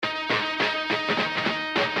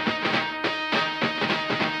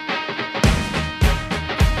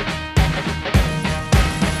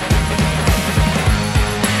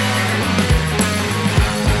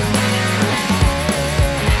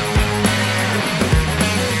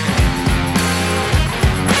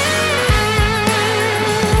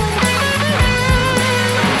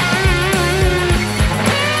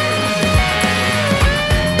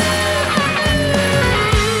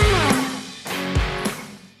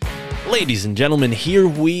Ladies and gentlemen, here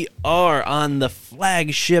we are on the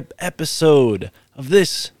flagship episode of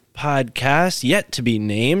this podcast, yet to be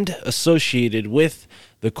named, associated with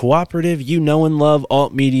the cooperative you know and love,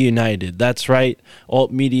 Alt Media United. That's right,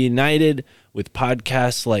 Alt Media United, with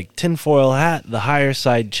podcasts like Tinfoil Hat, The Higher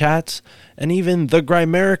Side Chats, and even The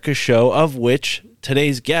Grimerica Show, of which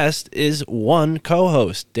today's guest is one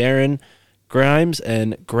co-host, Darren Grimes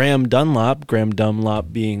and Graham Dunlop. Graham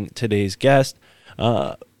Dunlop being today's guest,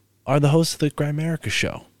 are the hosts of the Grimerica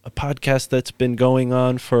Show, a podcast that's been going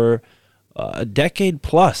on for a decade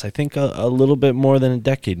plus. I think a little bit more than a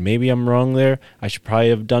decade. Maybe I'm wrong there. I should probably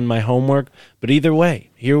have done my homework. But either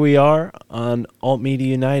way, here we are on Alt Media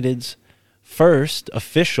United's first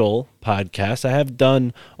official podcast. I have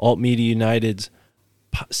done Alt Media United's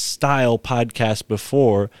style podcast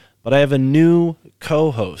before, but I have a new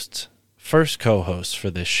co-host, first co-host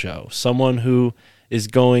for this show, someone who is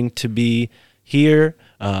going to be here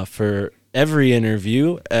for every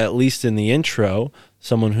interview, at least in the intro,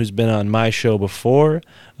 someone who's been on my show before.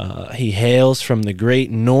 He hails from the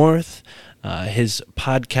great north. His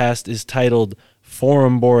podcast is titled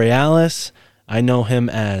Forum Borealis. I know him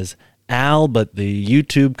as Al, but the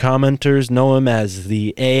YouTube commenters know him as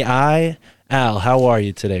the AI. Al, how are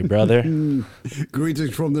you today, brother?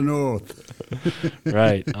 Greetings from the north.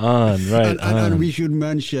 Right on. And we should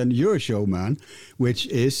mention your show, man, which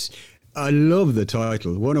is, I love the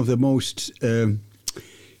title, one of the most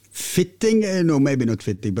fitting, no, maybe not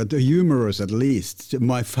fitting, but humorous at least.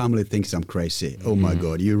 My family thinks I'm crazy. Oh my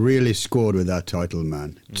God, you really scored with that title,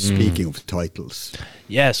 man. Speaking of titles.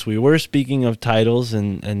 Yes, we were speaking of titles,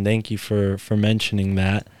 and thank you for mentioning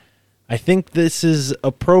that. I think this is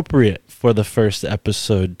appropriate for the first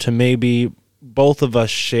episode to maybe both of us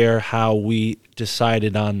share how we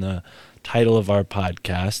decided on the title of our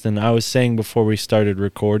podcast. And I was saying before we started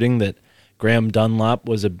recording that Graham Dunlop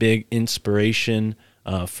was a big inspiration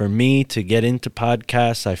for me to get into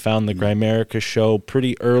podcasts. I found the Grimerica Show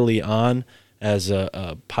pretty early on as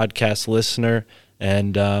a podcast listener,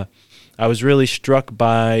 and I was really struck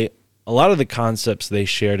by a lot of the concepts they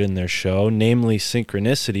shared in their show, namely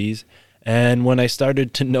synchronicities. And when I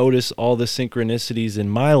started to notice all the synchronicities in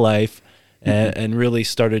my life and really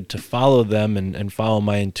started to follow them and follow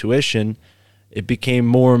my intuition, it became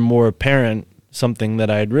more and more apparent, something that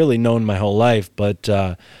I had really known my whole life, but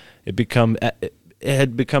it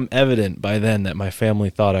had become evident by then that my family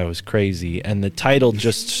thought I was crazy. And the title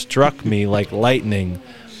just struck me like lightning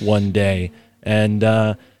one day. And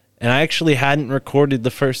I actually hadn't recorded the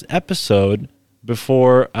first episode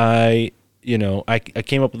before I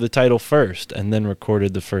came up with the title first and then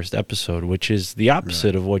recorded the first episode, which is the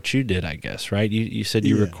opposite of what you did, I guess, right? You said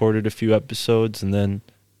you recorded a few episodes and then...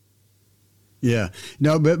 Yeah.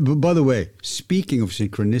 Now, but by the way, speaking of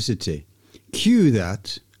synchronicity, cue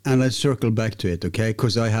that and let's circle back to it, okay?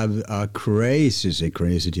 Because I have a crazy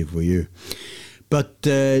synchronicity for you. But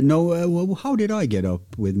how did I get up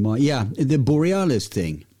with my... Yeah, the Borealis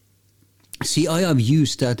thing. See, I have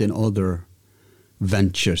used that in other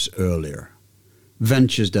ventures earlier.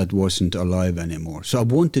 Ventures that wasn't alive anymore. So I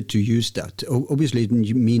wanted to use that. Obviously, it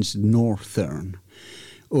means northern.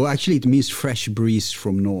 Or actually, it means fresh breeze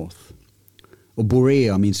from north. Or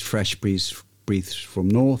Borea means fresh breeze from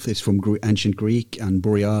north. It's from ancient Greek, and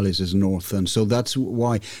Borealis is northern. So that's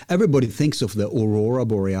why everybody thinks of the Aurora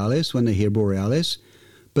Borealis when they hear Borealis.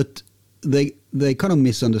 But they kind of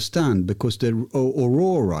misunderstand, because the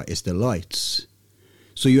Aurora is the lights.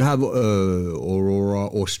 So you have Aurora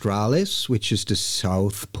Australis, which is the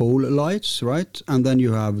South Pole lights, right? And then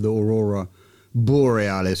you have the Aurora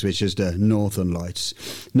Borealis, which is the northern lights.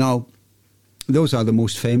 Now, those are the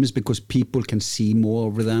most famous because people can see more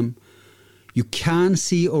over them. You can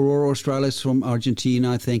see Aurora Australis from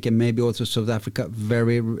Argentina, I think, and maybe also South Africa,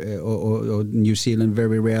 or New Zealand,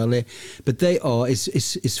 very rarely. But they are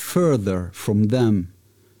is further from them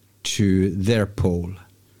to their pole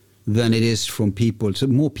than it is from people. So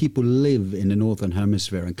more people live in the northern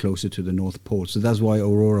hemisphere and closer to the North Pole. So that's why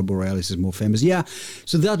Aurora Borealis is more famous. Yeah,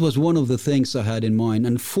 so that was one of the things I had in mind.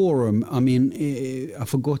 And forum, I mean, I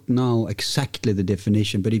forgot now exactly the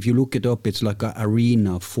definition, but if you look it up, it's like an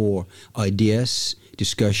arena for ideas,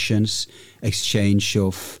 discussions, exchange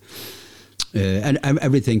of... and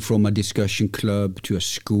everything from a discussion club to a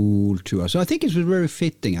school to so I think it was very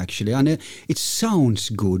fitting, actually, and it sounds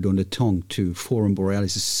good on the tongue too. Forum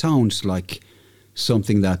Borealis, it sounds like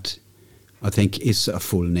something that I think is a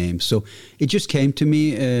full name. So it just came to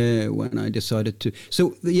me when I decided to.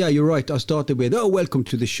 So yeah, you're right. I started with welcome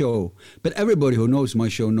to the show, but everybody who knows my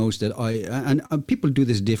show knows that and people do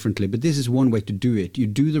this differently, but this is one way to do it. You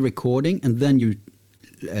do the recording and then you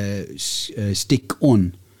stick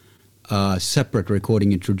on separate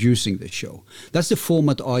recording introducing the show. That's the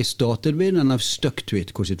format I started with, and I've stuck to it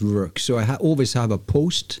because it works. So I always have a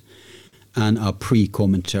post and a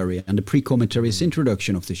pre-commentary, and the pre-commentary is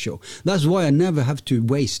introduction of the show. That's why I never have to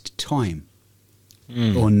waste time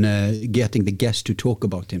on getting the guest to talk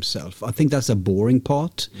about himself. I think that's a boring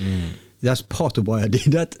part. That's part of why I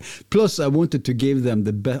did that. Plus, I wanted to give them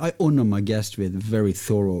the best. I honor my guest with very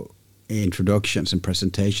thorough introductions and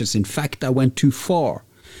presentations. In fact, I went too far.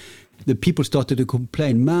 The people started to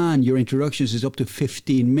complain, man, your introductions is up to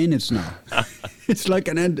 15 minutes now. It's like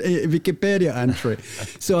a Wikipedia entry.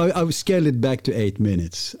 So I scaled it back to 8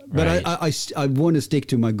 minutes. But Right. I want to stick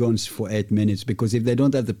to my guns for 8 minutes, because if they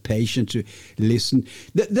don't have the patience to listen,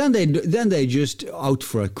 then they just out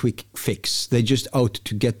for a quick fix. They just out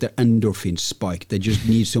to get their endorphin spiked. They just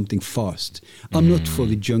need something fast. I'm not for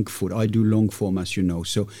the junk food. I do long form, as you know.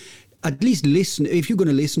 So at least listen. If you're going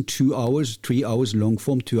to listen 2 hours, 3 hours long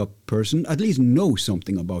form to a person, at least know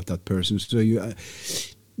something about that person. So you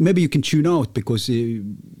maybe you can tune out because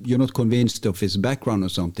you're not convinced of his background or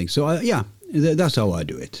something. So that's how I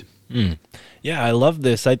do it. Yeah, I love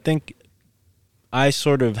this. I think I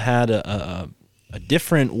sort of had a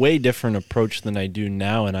way different approach than I do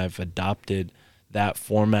now, and I've adopted that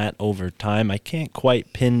format over time. I can't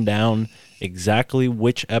quite pin down exactly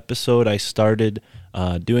which episode I started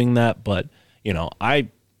doing that, but I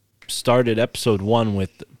started episode 1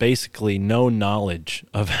 with basically no knowledge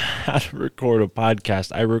of how to record a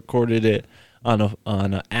podcast. I recorded it on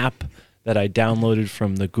an app that I downloaded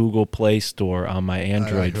from the Google Play Store on my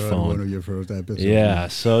Android I heard phone. one of your first episodes. Yeah,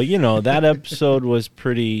 so that episode was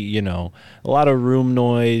pretty, a lot of room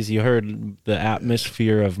noise. You heard the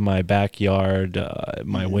atmosphere of my backyard.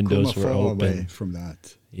 My windows were open. Away from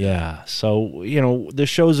that. Yeah, so the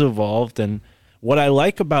show's evolved, and what I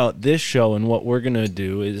like about this show and what we're going to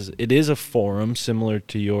do is it is a forum similar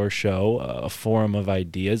to your show, a forum of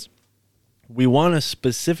ideas. We want to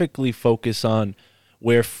specifically focus on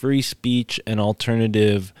where free speech and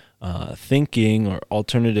alternative thinking or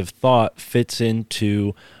alternative thought fits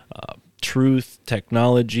into truth,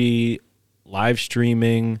 technology, live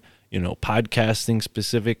streaming, podcasting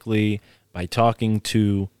specifically, by talking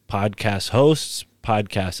to podcast hosts,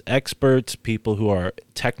 podcast experts, people who are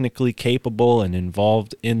technically capable and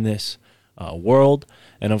involved in this world.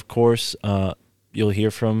 And of course, you'll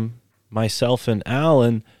hear from myself and Al.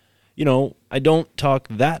 And, I don't talk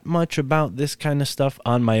that much about this kind of stuff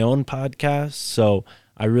on my own podcast. So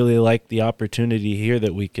I really like the opportunity here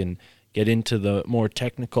that we can get into the more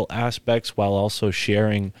technical aspects while also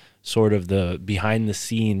sharing sort of the behind the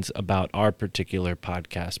scenes about our particular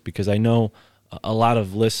podcast, because I know a lot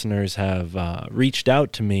of listeners have reached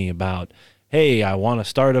out to me about, hey, I want to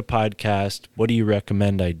start a podcast. What do you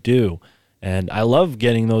recommend I do? And I love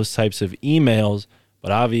getting those types of emails,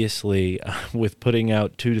 but obviously with putting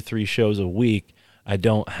out 2 to 3 shows a week, I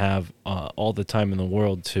don't have all the time in the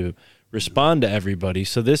world to respond to everybody.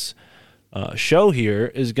 So this show here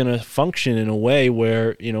is going to function in a way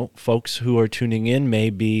where, folks who are tuning in may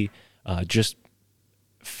be just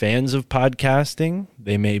fans of podcasting.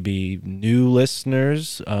 They may be new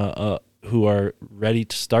listeners who are ready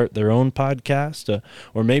to start their own podcast,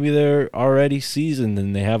 or maybe they're already seasoned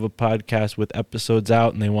and they have a podcast with episodes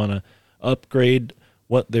out and they want to upgrade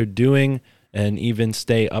what they're doing and even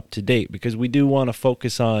stay up to date, because we do want to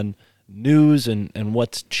focus on news and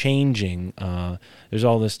what's changing. There's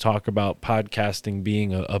all this talk about podcasting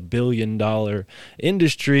being a $1 billion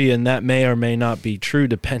industry, and that may or may not be true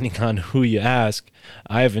depending on who you ask.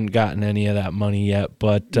 I haven't gotten any of that money yet,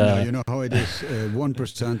 but no, you know how it is.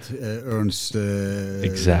 1% earns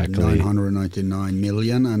exactly 999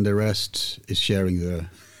 million, and the rest is sharing the.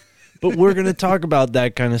 But we're going to talk about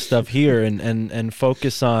that kind of stuff here and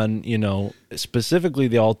focus on, specifically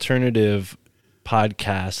the alternative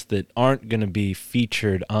podcasts that aren't going to be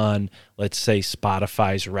featured on, let's say,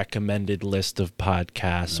 Spotify's recommended list of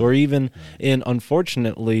podcasts, or even in,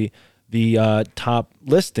 unfortunately, the top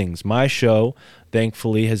listings. My show,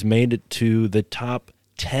 thankfully, has made it to the top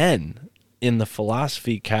 10 in the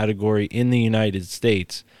philosophy category in the United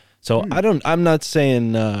States. So I'm not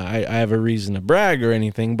saying I have a reason to brag or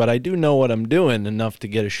anything, but I do know what I'm doing enough to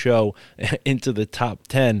get a show into the top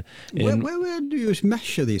 10. Where do you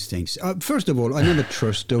measure these things? First of all, I never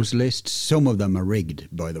trust those lists. Some of them are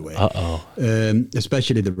rigged, by the way.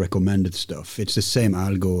 Especially the recommended stuff. It's the same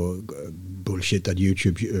algo bullshit that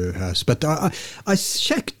YouTube has. But I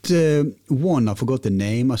checked one, I forgot the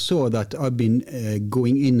name. I saw that I've been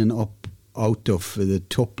going in and out of the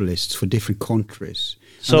top lists for different countries.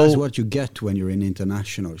 So and that's what you get when you're in an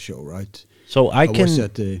international show, right? So I was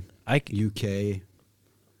at the UK.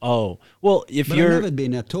 Oh, well, if But you're... I've never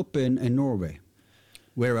been at top in Norway,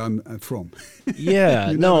 where I'm from.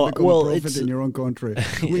 Yeah, you no, never become well, a prophet it's... in your own country,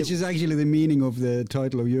 which is actually the meaning of the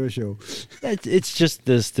title of your show. It's just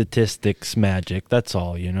the statistics magic. That's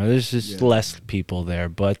all, you know. There's just less people there,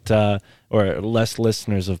 but or less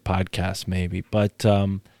listeners of podcasts, maybe. But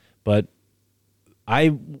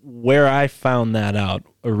where I found that out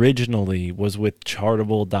originally was with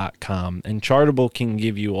Chartable.com, and Chartable can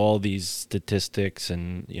give you all these statistics,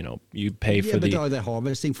 and you know you pay for but are they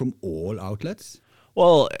harvesting from all outlets?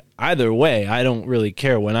 Well, either way, I don't really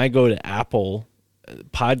care. When I go to Apple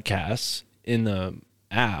Podcasts in the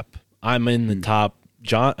app, I'm in the top.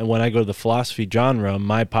 When I go to the philosophy genre,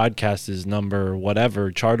 my podcast is number whatever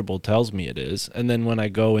Chartable tells me it is. And then when I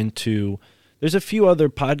go into, there's a few other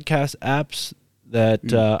podcast apps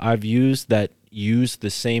that I've used that use the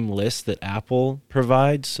same list that Apple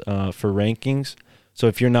provides for rankings. So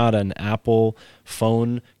if you're not an Apple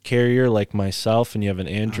phone carrier like myself and you have an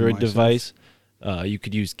Android device, you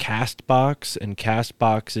could use Castbox, and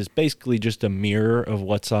Castbox is basically just a mirror of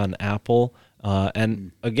what's on Apple.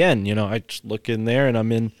 And again, you know, I just look in there and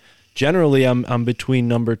I'm between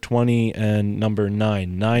number 20 and number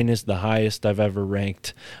 9. 9 is the highest I've ever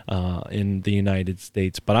ranked in the United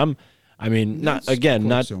States. But not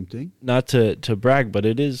to brag, but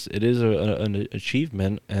it is an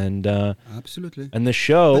achievement, and absolutely. And the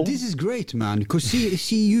show. But this is great, man, because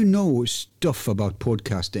see, you know stuff about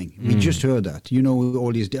podcasting. We just heard that. You know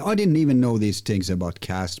all these. I didn't even know these things about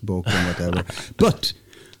Castbox and whatever. But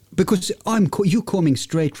because you coming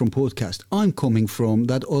straight from podcast, I'm coming from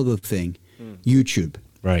that other thing, YouTube.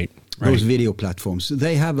 Right. Those video platforms.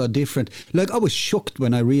 They have a different. Like I was shocked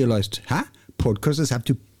when I realized, podcasters have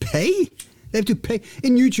to pay? They have to pay.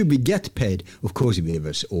 In YouTube, we get paid. Of course, we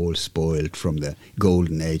were all spoiled from the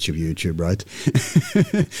golden age of YouTube, right?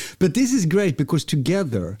 But this is great because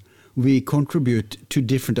together we contribute to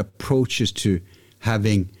different approaches to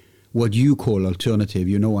having what you call alternative.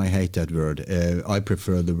 You know I hate that word. I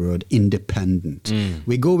prefer the word independent.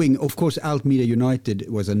 We're going, of course, Alt Media United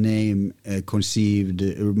was a name conceived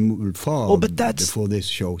far before this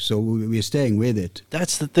show. So we're staying with it.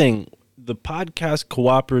 That's the thing. The podcast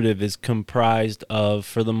cooperative is comprised of,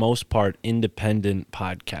 for the most part, independent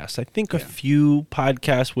podcasts. I think a few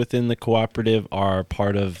podcasts within the cooperative are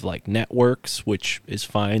part of like networks, which is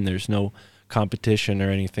fine. There's no competition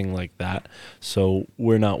or anything like that. So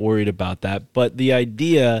we're not worried about that. But the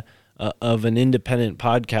idea of an independent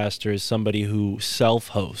podcaster is somebody who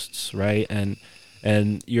self-hosts, right?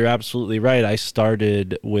 And you're absolutely right. I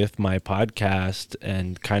started with my podcast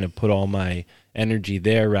and kind of put all my energy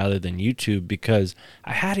there rather than YouTube because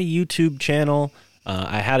I had a YouTube channel.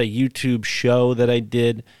 I had a YouTube show that I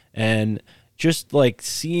did, and just like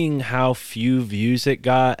seeing how few views it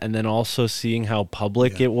got, and then also seeing how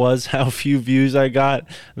public it was, how few views I got.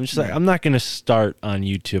 I'm just like, I'm not going to start on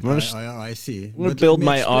YouTube. I see. I'm going to build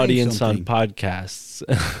my audience on podcasts.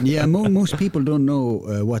 Yeah, most people don't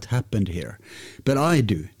know what happened here, but I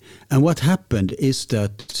do. And what happened is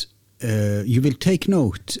that you will take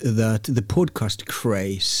note that the podcast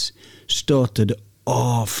craze started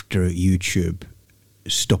after YouTube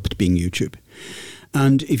stopped being YouTube.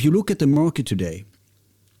 And if you look at the market today,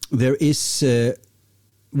 there is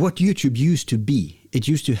what YouTube used to be. It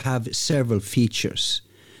used to have several features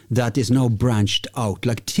that is now branched out.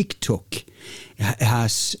 Like TikTok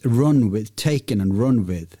has taken and run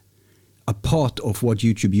with a part of what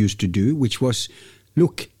YouTube used to do, which was,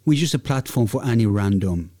 look, we use a platform for any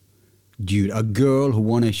random dude, a girl who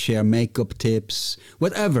want to share makeup tips,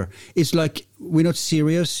 whatever. It's like, we're not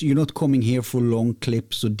serious. You're not coming here for long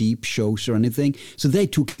clips or deep shows or anything. So they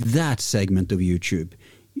took that segment of YouTube,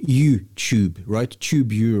 right?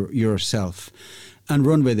 Tube yourself and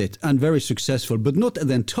run with it, and very successful, but not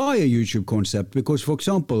the entire YouTube concept because, for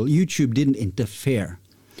example, YouTube didn't interfere.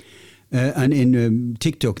 And in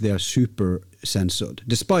TikTok, they are super censored.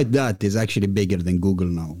 Despite that, it's actually bigger than Google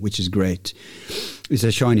now, which is great. It's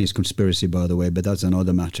a Chinese conspiracy, by the way, but that's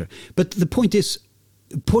another matter. But the point is,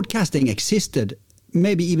 podcasting existed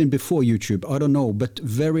maybe even before YouTube, I don't know, but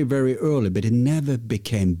very, very early, but it never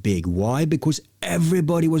became big. Why? Because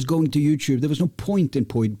everybody was going to YouTube. There was no point in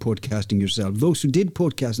podcasting yourself. Those who did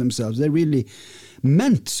podcast themselves, they really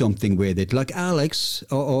meant something with it. Like Alex,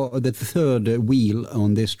 or the third wheel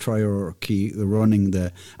on this triarchy running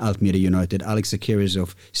the Alt Media United, Alex Akiris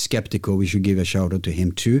of Skeptical, we should give a shout out to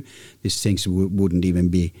him too. These things wouldn't even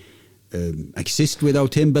be exist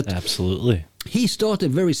without him. But absolutely. he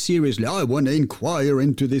started very seriously. I want to inquire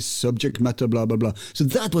into this subject matter, blah blah blah. So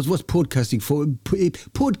that was what podcasting for.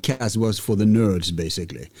 Podcast was for the nerds,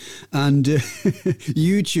 basically, and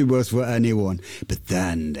YouTube was for anyone. But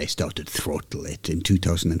then they started throttle it in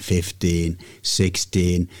 2015,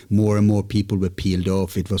 16. More and more people were peeled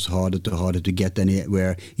off. It was harder to get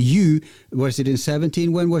anywhere. Was it in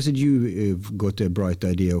 17? When was it you got a bright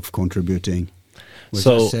idea of contributing? Was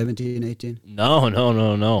so it 17, 18? No.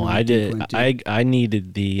 19, I did. 20. I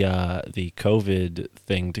needed the COVID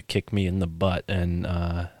thing to kick me in the butt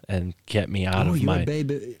and get me out of my. Oh,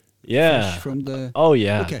 baby. Yeah. Fresh from the. Oh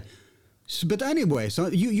yeah. Okay. So, but anyway, so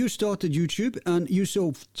you started YouTube and you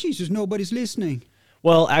saw, Jesus, nobody's listening.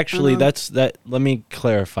 Well, actually, that's that. Let me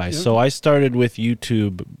clarify. Yeah. So I started with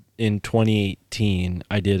YouTube in 2018.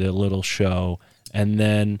 I did a little show. And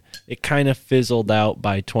then it kind of fizzled out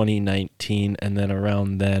by 2019, and then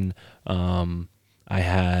around then I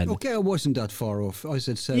had... Okay, I wasn't that far off. I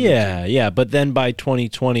said 17. Yeah, but then by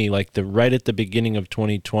 2020, like right at the beginning of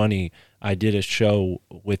 2020, I did a show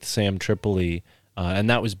with Sam Tripoli, and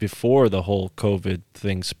that was before the whole COVID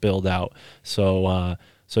thing spilled out. So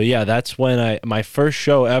yeah, that's when my first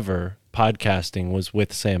show ever podcasting was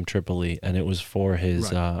with Sam Tripoli, and it was for his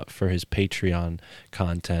Patreon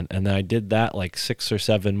content. And then I did that like 6 or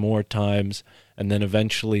 7 more times, and then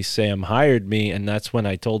eventually Sam hired me, and that's when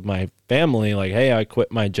I told my family, like, hey, I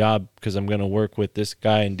quit my job because I'm going to work with this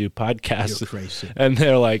guy and do podcasts. You're crazy. And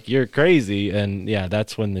they're like, you're crazy. And yeah,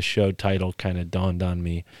 that's when the show title kind of dawned on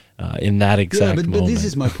me in that exact moment. But this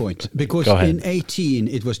is my point, because in 18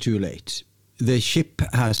 it was too late. The ship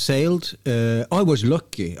has sailed. I was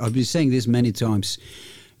lucky. I've been saying this many times.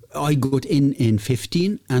 I got in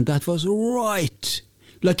 15, and that was right.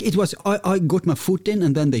 Like it was, I got my foot in,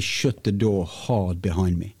 and then they shut the door hard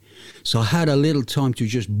behind me. So I had a little time to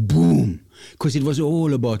just boom, because it was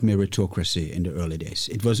all about meritocracy in the early days.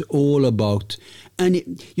 It was all about, and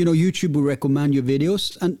YouTube will recommend your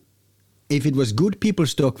videos, and if it was good, people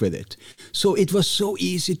stuck with it. So it was so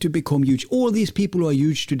easy to become huge. All these people who are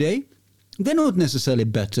huge today, they're not necessarily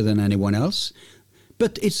better than anyone else,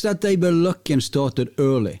 but it's that they were lucky and started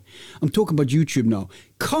early. I'm talking about YouTube now.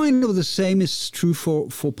 Kind of the same is true for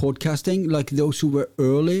podcasting, like those who were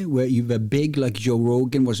early, where you were big, like Joe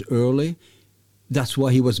Rogan was early. That's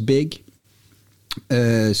why he was big.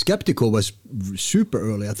 Skeptical was super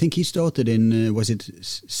early. I think he started in, was it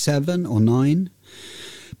 7 or 9?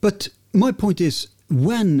 But my point is,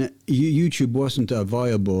 when YouTube wasn't a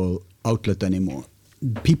viable outlet anymore,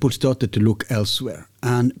 people started to look elsewhere,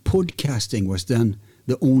 and podcasting was then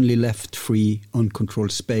the only left free,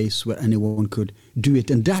 uncontrolled space where anyone could do it.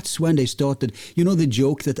 And that's when they started, the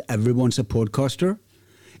joke that everyone's a podcaster?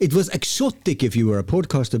 It was exotic if you were a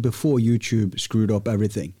podcaster before YouTube screwed up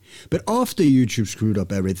everything. But after YouTube screwed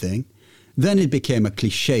up everything, then it became a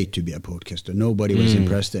cliche to be a podcaster. Nobody was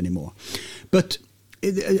impressed anymore. But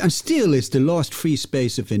and still, it's the last free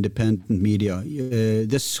space of independent media.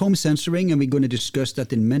 There's some censoring, and we're going to discuss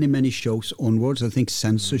that in many, many shows onwards. I think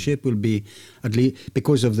censorship will be, at least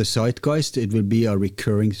because of the zeitgeist, it will be a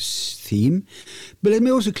recurring theme. But let me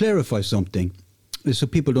also clarify something, so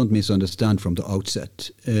people don't misunderstand from the outset.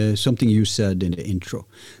 Something you said in the intro.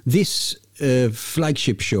 This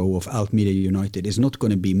flagship show of Alt Media United is not going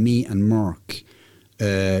to be me and Mark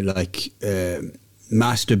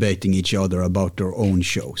masturbating each other about their own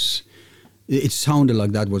shows. It sounded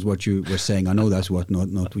like that was what you were saying. I know that's not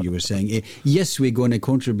what you were saying. Yes, we're going to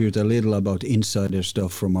contribute a little about insider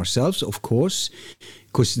stuff from ourselves, of course,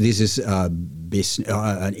 because this is a business,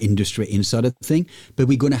 an industry insider thing. But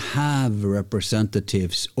we're going to have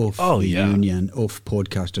representatives of the union of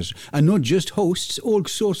podcasters, and not just hosts, all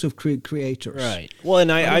sorts of creators. Right. Well,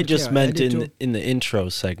 and I just meant in the intro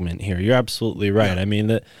segment here. You're absolutely right. Yeah. I mean,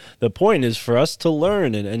 the point is for us to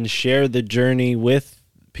learn and share the journey with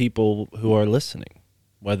people who are listening,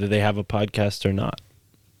 whether they have a podcast or not.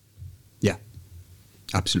 Yeah,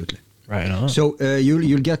 absolutely. Right on. So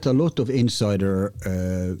you'll get a lot of insider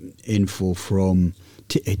info from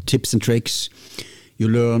tips and tricks. You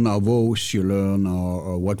learn our voice, you learn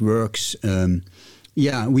our what works.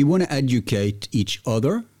 We want to educate each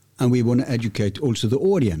other, and we want to educate also the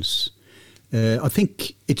audience. I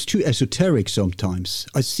think it's too esoteric sometimes.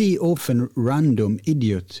 I see often random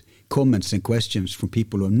idiot comments and questions from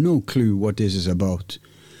people who have no clue what this is about.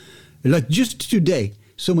 Like just today,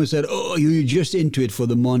 someone said, "Oh, you're just into it for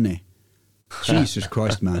the money." Jesus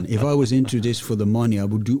Christ, man. If I was into this for the money, I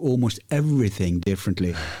would do almost everything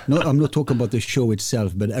differently. I'm not talking about the show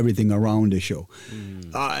itself, but everything around the show.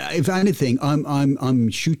 If anything, I'm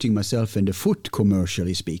shooting myself in the foot,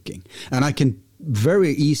 commercially speaking. And I can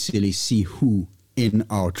very easily see who in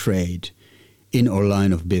our trade in our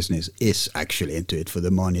line of business is actually into it for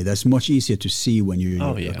the money. That's much easier to see when you're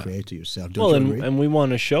a creator yourself. Don't you agree? And we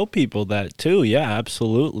want to show people that too. Yeah,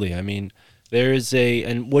 absolutely. I mean,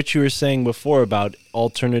 and what you were saying before about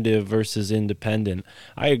alternative versus independent,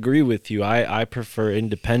 I agree with you. I prefer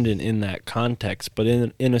independent in that context, but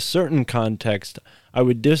in a certain context, I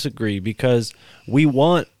would disagree, because we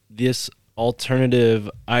want this alternative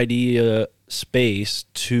idea space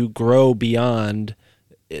to grow beyond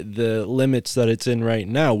the limits that it's in right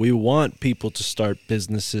now. We want people to start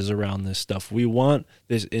businesses around this stuff. We want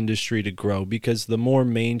this industry to grow, because the more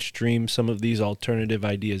mainstream some of these alternative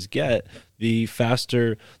ideas get, the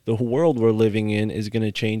faster the world we're living in is going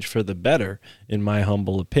to change for the better, in my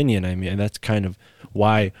humble opinion. I mean, that's kind of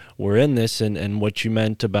why we're in this. And what you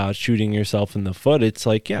meant about shooting yourself in the foot, it's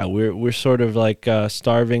like, yeah, we're sort of like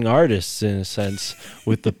starving artists in a sense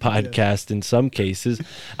with the podcast in some cases.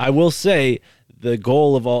 I will say, the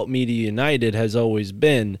goal of Alt Media United has always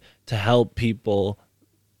been to help people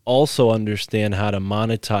also understand how to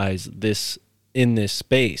monetize this in this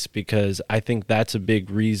space, because I think that's a big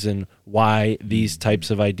reason why these types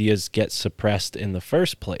of ideas get suppressed in the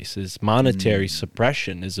first place. Is monetary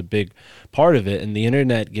suppression is a big part of it, and the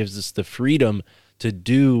internet gives us the freedom to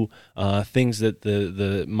do things that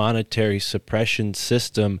the monetary suppression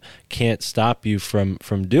system can't stop you from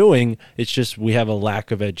doing. It's just we have a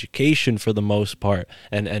lack of education for the most part,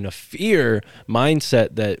 and a fear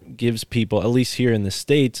mindset that gives people, at least here in the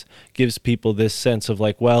States, gives people this sense of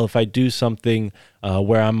like, well, if I do something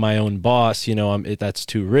where I'm my own boss, that's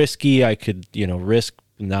too risky. I could, risk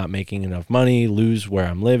not making enough money, lose where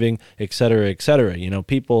I'm living, et cetera, et cetera.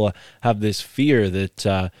 People have this fear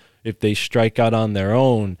that if they strike out on their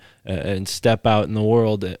own and step out in the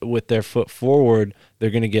world with their foot forward,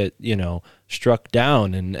 they're going to get, struck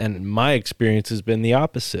down. And my experience has been the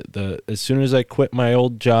opposite. As soon as I quit my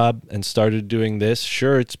old job and started doing this,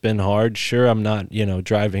 sure, it's been hard. Sure, I'm not,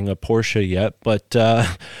 driving a Porsche yet, but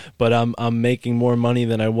I'm making more money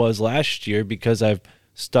than I was last year, because I've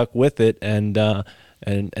stuck with it and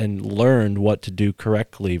learned what to do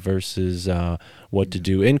correctly versus what to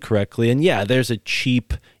do incorrectly. And yeah, there's a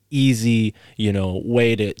cheap, easy,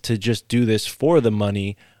 way to just do this for the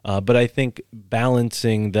money. But I think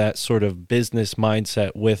balancing that sort of business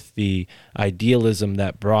mindset with the idealism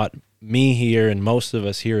that brought me here and most of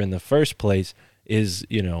us here in the first place is,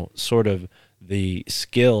 sort of the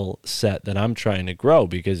skill set that I'm trying to grow,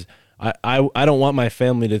 because I don't want my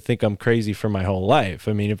family to think I'm crazy for my whole life.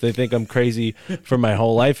 I mean, if they think I'm crazy for my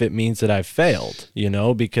whole life, it means that I've failed,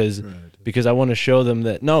 because I want to show them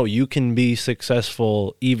that, no, you can be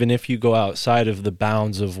successful even if you go outside of the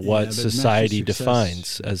bounds of what society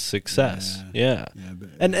defines as success. Yeah.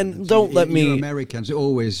 And don't let me... Americans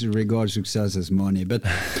always regard success as money. But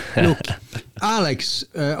look, Alex,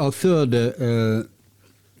 our third...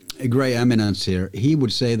 Grey Eminence here, he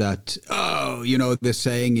would say that, the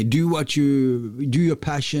saying, do your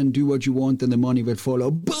passion, do what you want, and the money will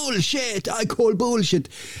follow. Bullshit! I call bullshit.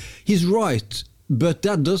 He's right, but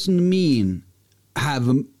that doesn't mean have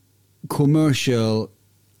commercial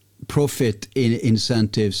profit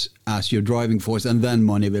incentives as your driving force, and then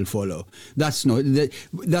money will follow. That's not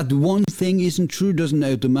that one thing isn't true doesn't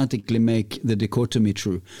automatically make the dichotomy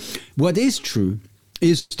true. What is true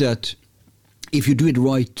is that if you do it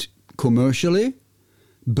right commercially,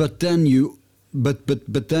 but then you're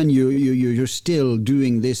still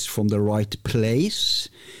doing this from the right place,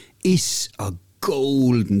 is a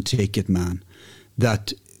golden ticket, man.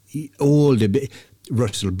 That all the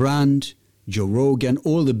Russell Brand, Joe Rogan,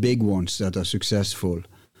 all the big ones that are successful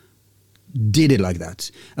did it like that.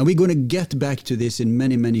 And we're going to get back to this in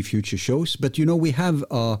many, many future shows. But we have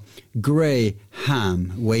a grey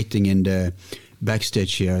ham waiting in the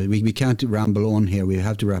backstage here. We can't ramble on here. We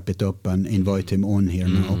have to wrap it up and invite him on here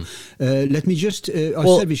now. Let me just... I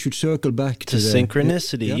said we should circle back to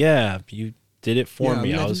synchronicity. Yeah, you did it for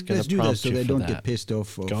me. I was going to prompt so you they for don't that. Get pissed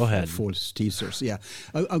off of Go ahead. False teasers. Yeah,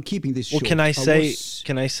 I'm keeping this short. Well, can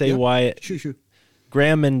I say why... Sure.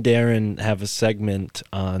 Graham and Darren have a segment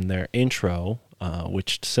on their intro,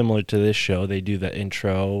 which, similar to this show, they do the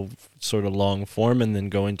intro sort of long form and then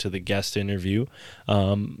go into the guest interview.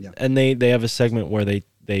 And they have a segment where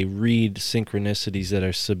they read synchronicities that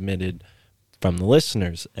are submitted from the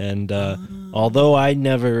listeners. And although I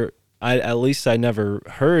never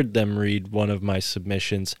heard them read one of my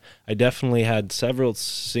submissions, I definitely had several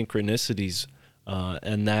synchronicities,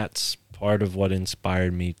 and that's part of what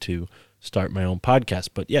inspired me to start my own podcast.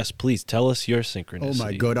 But yes, please tell us your synchronicity. Oh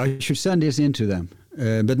my God, I should send this in to them.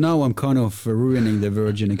 But now I'm kind of ruining the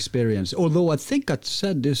Virgin experience. Although I think I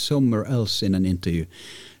said this somewhere else in an interview.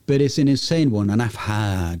 But it's an insane one, and I've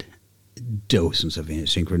had dozens of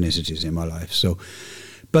synchronicities in my life. So,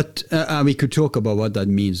 but we could talk about what that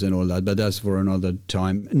means and all that, but that's for another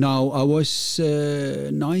time. Now, I was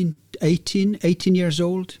 18 years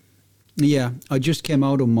old. Yeah, I just came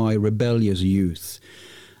out of my rebellious youth.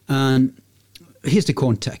 And here's the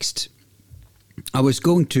context. I was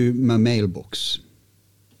going to my mailbox.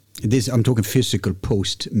 I'm talking physical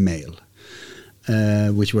post mail,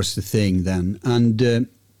 which was the thing then. And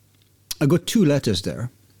I got 2 letters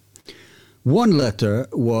there. One letter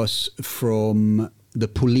was from the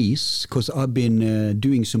police, because I've been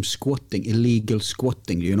doing some squatting, illegal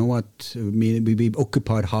squatting. You know what? We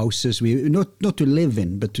occupied houses, not to live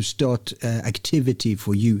in, but to start activity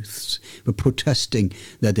for youths. We're protesting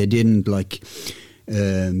that they didn't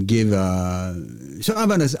give so I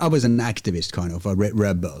was an activist, kind of a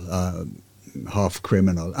rebel, half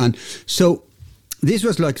criminal. And so this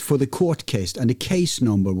was like for the court case, and the case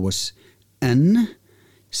number was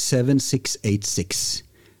N7686.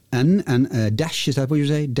 N and dash, is that what you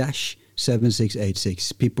say? Dash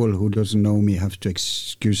 7686. People who doesn't know me have to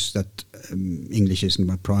excuse that English isn't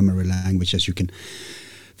my primary language, as you can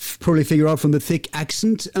probably figure out from the thick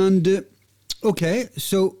accent. And okay,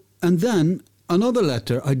 so, and then another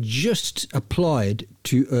letter, I just applied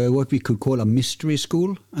to what we could call a mystery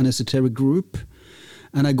school, an esoteric group,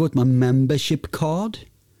 and I got my membership card,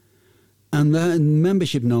 and the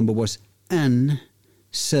membership number was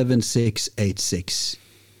N7686.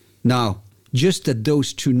 Now, just that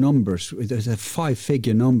those 2 numbers, there's a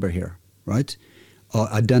 5-figure number here, right?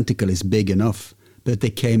 Identical is big enough, but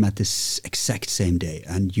they came at the exact same day,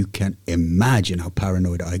 and you can imagine how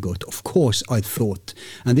paranoid I got. Of course, I thought,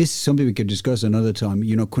 and this is something we could discuss another time,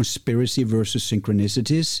 conspiracy versus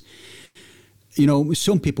synchronicities.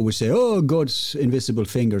 Some people would say, oh, God's invisible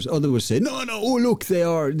fingers. Others would say, no, oh, look,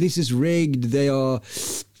 this is rigged, they are...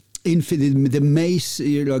 the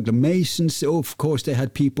Masons, of course, they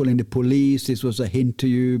had people in the police. This was a hint to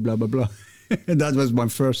you, blah, blah, blah. That was my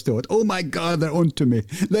first thought. Oh, my God, they're onto me.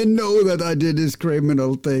 They know that I did this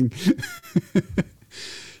criminal thing.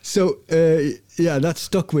 So, that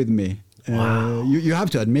stuck with me. Wow. You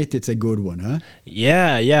have to admit it's a good one, huh?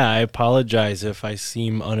 Yeah. I apologize if I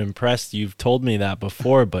seem unimpressed. You've told me that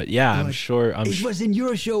before, but yeah, I'm sure. It was in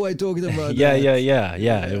your show I talked about Yeah, that.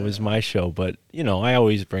 Yeah, it was my show, but I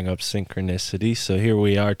always bring up synchronicity, so here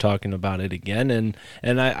we are talking about it again, and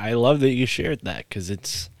I love that you shared that, because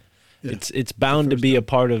it's bound to be a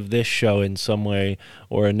part of this show in some way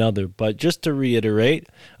or another. But just to reiterate,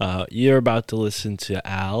 you're about to listen to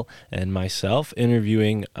Al and myself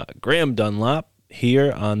interviewing Graham Dunlop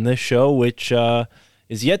here on this show, which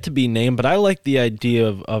is yet to be named, but I like the idea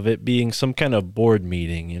of it being some kind of board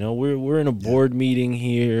meeting. We're in a board meeting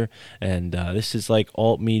here, and this is like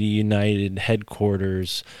Alt Media United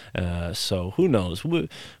headquarters. So who knows?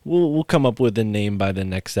 We'll come up with a name by the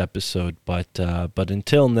next episode. But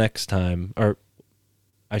until next time, or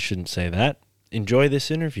I shouldn't say that. Enjoy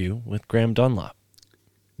this interview with Graham Dunlop.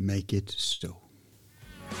 Make it so.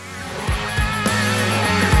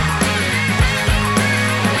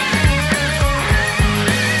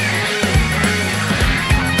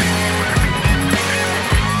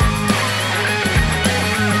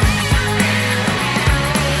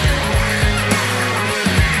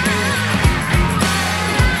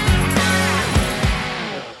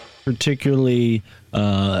 Particularly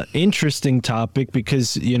interesting topic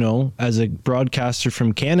because as a broadcaster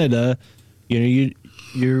from Canada, you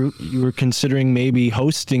were considering maybe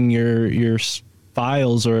hosting your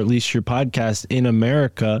files, or at least your podcast, in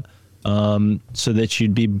America, so that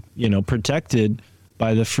you'd be protected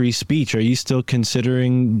by the free speech. Are you still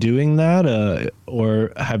considering doing that,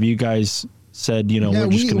 or have you guys said, we're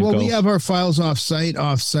just going to go? We have our files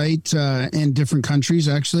off-site in different countries,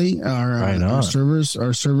 actually, our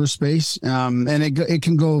server space. And it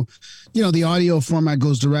can go, the audio format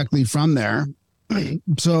goes directly from there.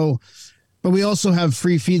 So, but we also have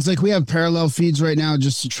free feeds. Like we have parallel feeds right now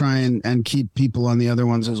just to try and keep people on the other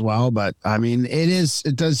ones as well. But I mean,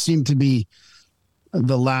 it does seem to be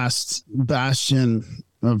the last bastion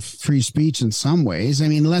of free speech in some ways. I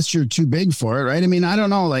mean, unless you're too big for it, right? I mean, I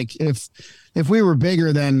don't know, like if we were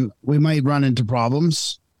bigger, then we might run into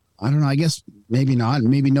problems. I don't know. I guess maybe not.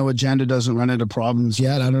 Maybe No Agenda doesn't run into problems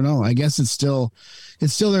yet. I don't know. I guess it's still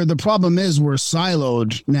there. The problem is we're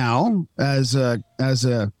siloed now as a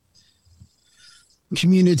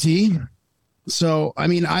community. So, I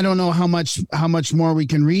mean, I don't know how much more we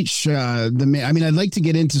can reach. I mean, I'd like to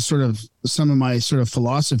get into sort of some of my sort of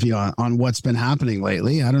philosophy on what's been happening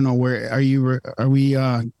lately. I don't know, are we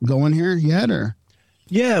going here yet, or?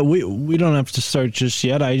 Yeah, we don't have to start just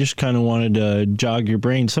yet. I just kind of wanted to jog your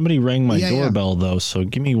brain. Somebody rang my doorbell, though, so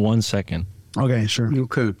give me 1 second. Okay, sure.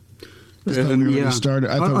 Okay. I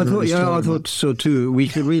thought so too. We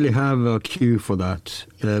could really have a cue for that,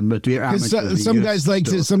 but we're amateurs. Some guys like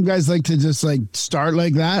to just like start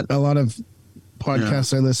like that. A lot of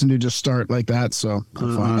podcasts I listen to just start like that. So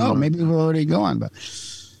maybe we're already going. But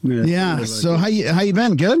yeah. So how you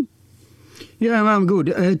been? Good. Yeah, I'm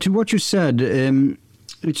good. To what you said,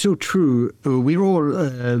 it's so true. We're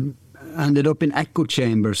all ended up in echo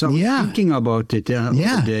chambers. I was thinking about it the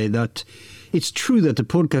other day that. It's true that the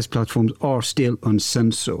podcast platforms are still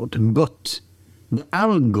uncensored, but the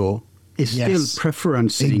algo is still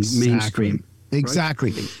preferencing mainstream.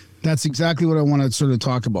 Exactly. Right? That's exactly what I want to sort of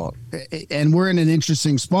talk about. And we're in an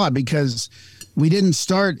interesting spot because we didn't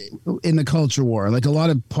start in the culture war. Like a lot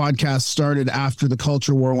of podcasts started after the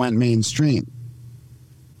culture war went mainstream.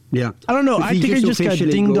 Yeah. I don't know. I think I just got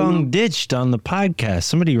ding-dong ditched on the podcast.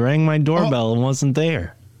 Somebody rang my doorbell and wasn't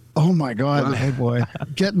there. Oh my God! Hey boy,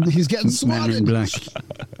 he's getting swatted. Man in black.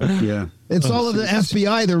 Yeah, it's all of the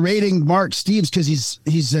FBI. They're raiding Mark Steves because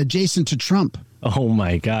he's adjacent to Trump. Oh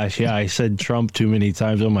my gosh! Yeah, I said Trump too many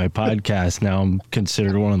times on my podcast. Now I'm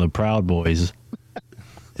considered one of the Proud Boys.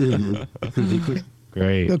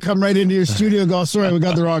 Great. They'll come right into your studio and go, sorry, we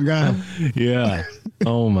got the wrong guy. Yeah.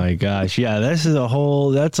 Oh my gosh. Yeah, that's a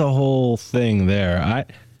whole thing there.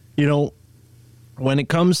 When it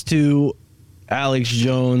comes to Alex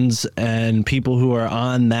Jones and people who are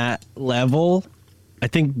on that level, I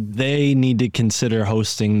think they need to consider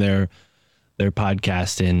hosting their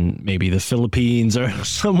podcast in maybe the Philippines or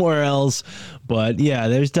somewhere else. But yeah,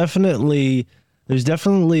 there's definitely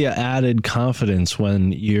an added confidence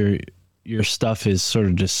when your stuff is sort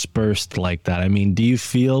of dispersed like that. I mean, do you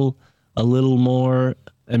feel a little more,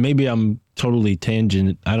 and maybe I'm totally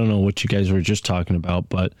tangent, I don't know what you guys were just talking about,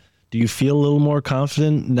 but do you feel a little more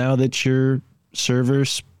confident now that your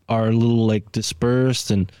servers are a little like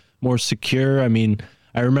dispersed and more secure? I mean,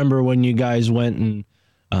 I remember when you guys went and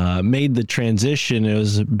made the transition, it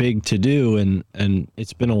was big to do, and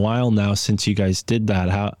it's been a while now since you guys did that.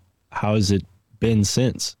 How has it been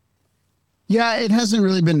since? Yeah, it hasn't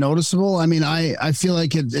really been noticeable. I mean, I feel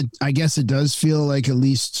like I guess it does feel like at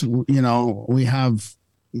least, we have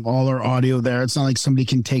all our audio there. It's not like somebody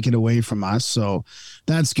can take it away from us. So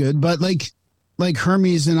that's good. But like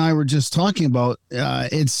Hermes and I were just talking about,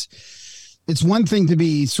 it's one thing to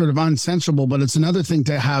be sort of uncensorable, but it's another thing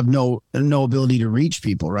to have no ability to reach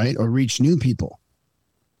people, right? Or reach new people.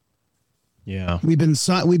 Yeah, we've been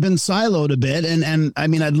siloed a bit, and I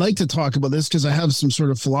mean, I'd like to talk about this because I have some sort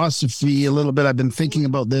of philosophy a little bit. I've been thinking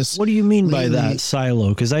about this. What do you mean by that, silo?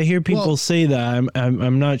 Because I hear people say that.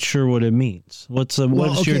 I'm not sure what it means. What's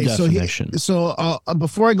your definition? So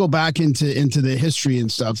before I go back into the history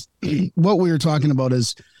and stuff, what we were talking about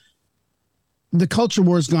is the culture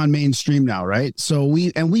war's gone mainstream now, right? So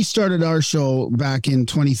we started our show back in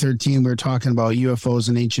 2013. We were talking about UFOs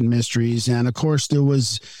and ancient mysteries. And of course, there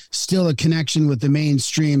was still a connection with the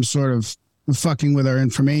mainstream sort of fucking with our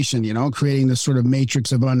information, creating this sort of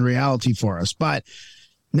matrix of unreality for us. But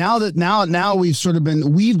now we've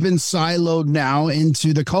been siloed now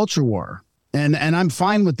into the culture war. And I'm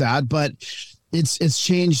fine with that, but it's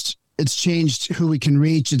changed. It's changed who we can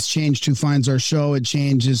reach. It's changed who finds our show. It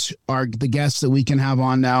changes the guests that we can have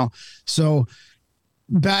on now. So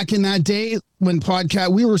back in that day when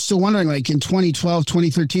we were still wondering, like in 2012,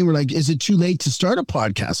 2013, we're like, is it too late to start a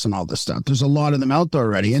podcast and all this stuff? There's a lot of them out there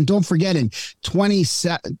already. And don't forget, in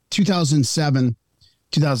 2007,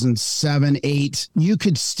 2008, you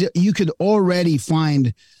could already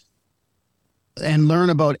find and learn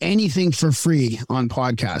about anything for free on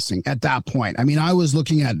podcasting at that point. I mean, I was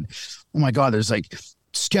looking at, oh my God, there's like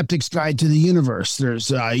Skeptic's Guide to the Universe. There's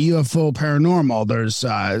UFO Paranormal. There's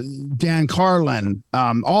Dan Carlin.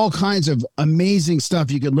 All kinds of amazing stuff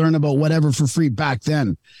you could learn about whatever for free back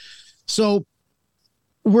then. So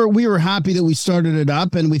we were happy that we started it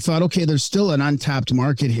up, and we thought, okay, there's still an untapped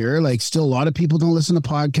market here. Like, still a lot of people don't listen to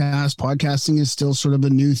podcasts. Podcasting is still sort of a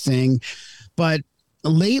new thing, but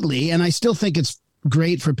lately, and I still think it's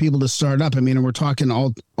great for people to start up. I mean, we're talking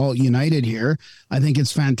all united here. I think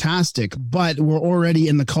it's fantastic, but we're already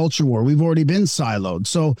in the culture war. We've already been siloed.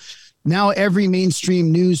 So now every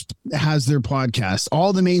mainstream news has their podcast.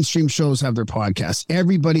 All the mainstream shows have their podcasts.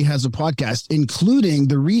 Everybody has a podcast, including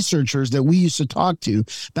the researchers that we used to talk to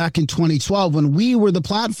back in 2012 when we were the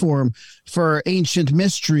platform for ancient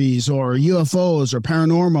mysteries or UFOs or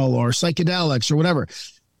paranormal or psychedelics or whatever.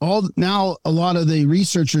 Now, a lot of the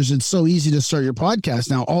researchers, it's so easy to start your podcast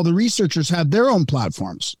now. All the researchers have their own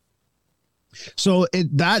platforms. So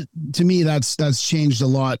that to me, that's changed a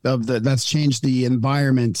lot that's changed the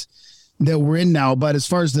environment that we're in now. But as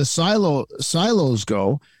far as the silos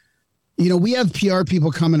go, we have PR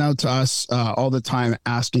people coming out to us all the time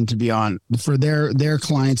asking to be on for their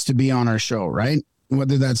clients to be on our show, right?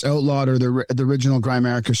 Whether that's Outlawed or the original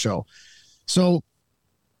Grimerica show. So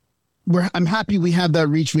I'm happy we have that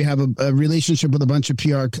reach. We have a relationship with a bunch of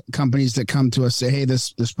PR companies that come to us, say, hey,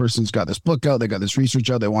 this person's got this book out, they got this research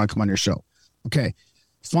out, they want to come on your show. Okay,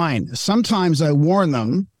 fine. Sometimes I warn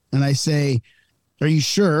them and I say, are you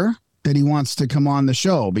sure that he wants to come on the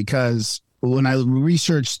show? Because when I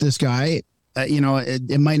researched this guy,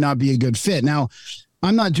 it might not be a good fit. Now,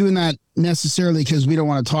 I'm not doing that necessarily because we don't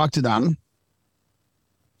want to talk to them,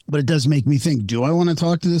 but it does make me think, do I want to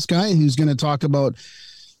talk to this guy who's going to talk about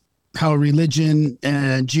how religion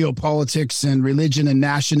and geopolitics and religion and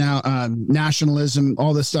nationalism,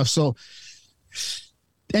 all this stuff. So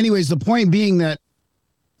anyways, the point being that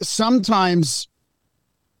sometimes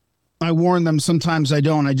I warn them, sometimes I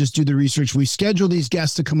don't. I just do the research. We schedule these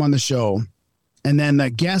guests to come on the show, and then the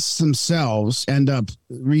guests themselves end up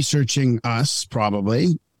researching us,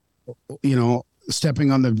 probably, stepping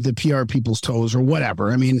on the PR people's toes or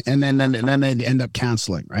whatever. I mean, and then they end up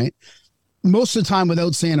canceling, right? Most of the time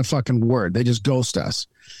without saying a fucking word. They just ghost us.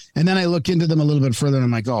 And then I look into them a little bit further and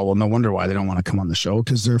I'm like, oh, well, no wonder why they don't want to come on the show,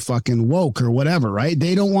 because they're fucking woke or whatever, right?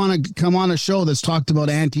 They don't want to come on a show that's talked about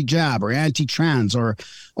anti-jab or anti-trans or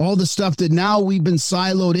all the stuff that now we've been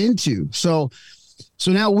siloed into. So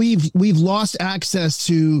now we've lost access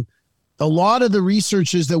to a lot of the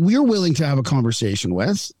researchers that we're willing to have a conversation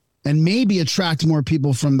with and maybe attract more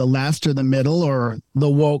people from the left or the middle or the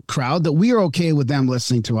woke crowd that we are okay with them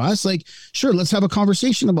listening to us. Like, sure, let's have a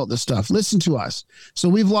conversation about this stuff. Listen to us. So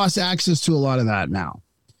we've lost access to a lot of that now.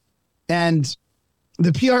 And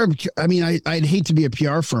the PR, I mean, I'd hate to be a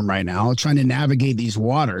PR firm right now trying to navigate these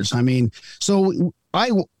waters. I mean, so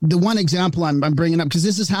the one example I'm bringing up, because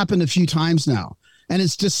this has happened a few times now. And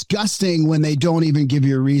it's disgusting when they don't even give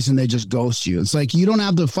you a reason. They just ghost you. It's like, you don't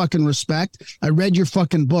have the fucking respect. I read your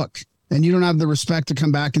fucking book and you don't have the respect to come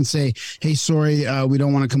back and say, hey, sorry, we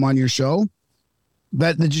don't want to come on your show.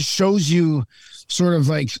 That just shows you sort of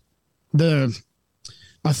like the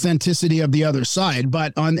authenticity of the other side.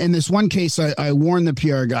 But in this one case, I warned the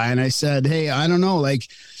PR guy and I said, hey, I don't know, like,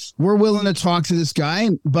 we're willing to talk to this guy,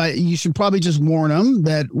 but you should probably just warn him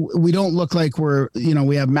that we don't look like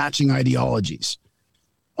we have matching ideologies.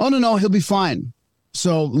 Oh, no, he'll be fine.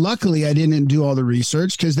 So luckily I didn't do all the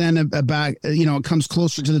research, because then it comes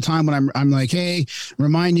closer to the time when I'm like, hey,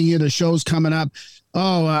 reminding you the show's coming up.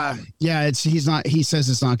 Oh, yeah, he says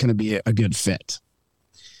it's not going to be a good fit.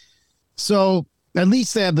 So at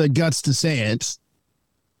least they have the guts to say it,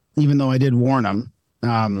 even though I did warn them.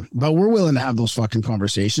 But we're willing to have those fucking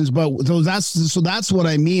conversations. But that's what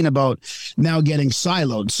I mean about now getting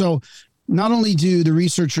siloed. So not only do the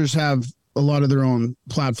researchers have a lot of their own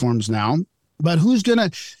platforms now, but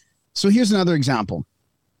so here's another example.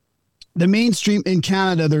 The mainstream in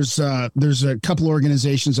Canada, there's a couple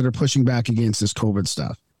organizations that are pushing back against this COVID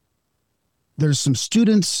stuff. There's some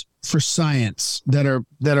Students for Science that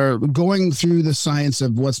are going through the science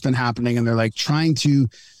of what's been happening. And they're like trying to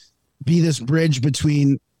be this bridge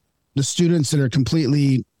between the students that are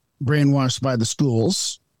completely brainwashed by the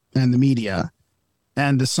schools and the media,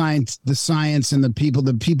 and the science and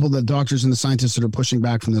the doctors and the scientists that are pushing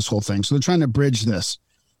back from this whole thing. So they're trying to bridge this.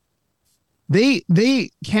 They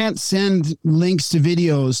can't send links to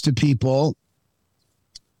videos to people.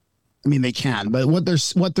 I mean, they can, but what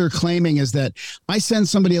they're claiming is that I send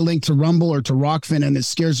somebody a link to Rumble or to Rockfin and it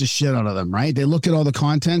scares the shit out of them, right? They look at all the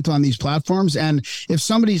content on these platforms, and if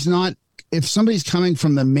somebody's coming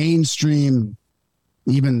from the mainstream,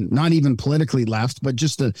 not even politically left, but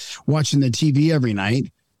just watching the TV every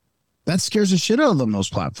night, that scares the shit out of them, those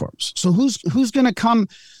platforms. So who's going to come,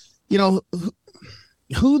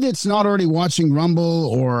 who that's not already watching Rumble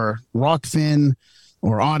or Rockfin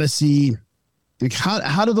or Odyssey? Like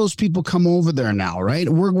how do those people come over there now, right?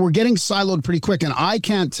 We're getting siloed pretty quick, and I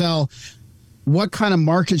can't tell what kind of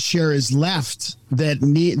market share is left that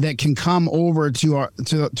can come over to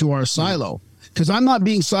our silo, because I'm not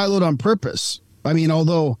being siloed on purpose. I mean,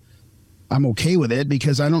 although I'm okay with it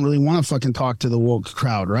because I don't really want to fucking talk to the woke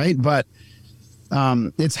crowd, right? But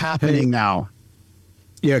it's happening now.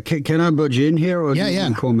 Yeah, can I budge in here, or yeah.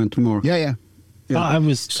 comment more? Yeah. Go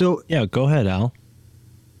ahead, Al.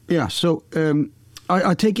 Yeah, so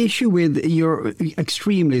I take issue with your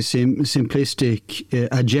extremely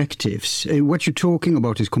simplistic adjectives. What you're talking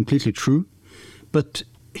about is completely true, but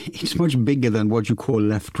it's much bigger than what you call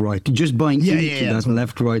left-right. Just buying into that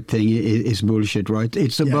left-right thing is bullshit, right?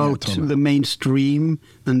 It's about the mainstream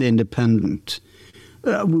and the independent.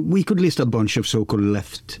 We could list a bunch of so-called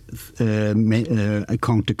left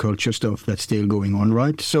counterculture stuff that's still going on,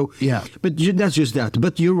 right? So, but that's just that.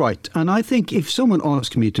 But you're right. And I think if someone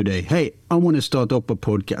asked me today, hey, I want to start up a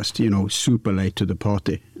podcast, super late to the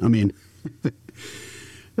party. I mean,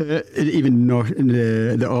 even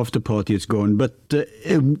the after party is gone. But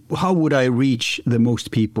how would I reach the most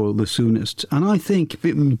people the soonest? And I think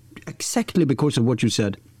exactly because of what you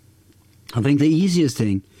said, I think the easiest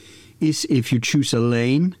thing is if you choose a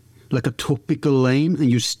lane, like a topical lane, and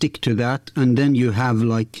you stick to that, and then you have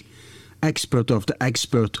like expert after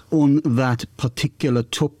expert on that particular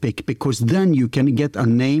topic, because then you can get a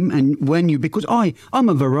name. And because I'm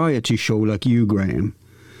a variety show like you, Graham.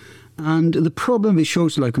 And the problem with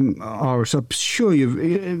shows like ours, I'm sure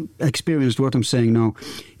you've experienced what I'm saying now,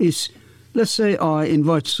 is let's say I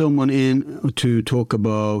invite someone in to talk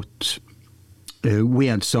about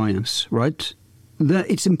weird science, right?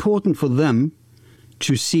 It's important for them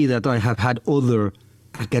to see that I have had other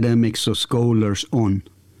academics or scholars on,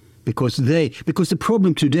 because the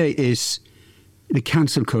problem today is the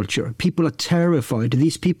cancel culture. People are terrified.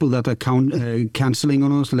 These people that are cancelling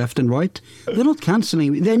on us left and right, they're not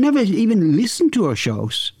cancelling. They never even listen to our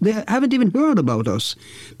shows. They haven't even heard about us.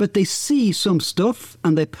 But they see some stuff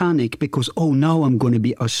and they panic because, now I'm going to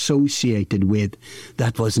be associated with.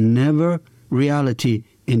 That was never reality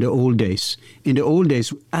in the old days. In the old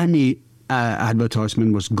days, any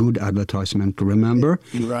advertisement was good advertisement, remember?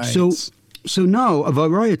 Right. So now, a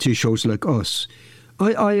variety shows like us,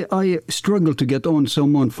 I struggle to get on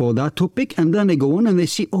someone for that topic, and then they go on and they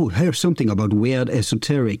see, here's something about weird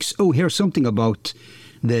esoterics. Here's something about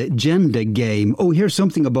the gender game. Here's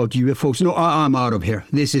something about UFOs. No, I'm out of here.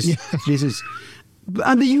 This is...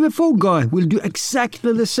 And the UFO guy will do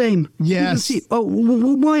exactly the same. Yes. See,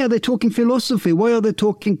 why are they talking philosophy? Why are they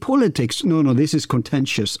talking politics? No, this is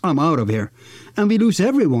contentious. I'm out of here. And we lose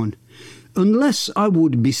everyone. Unless I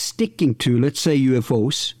would be sticking to, let's say,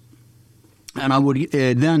 UFOs, and I would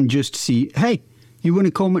then just see, hey, you want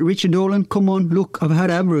to come, Richard Dolan? Come on, look, I've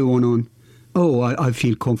had everyone on. I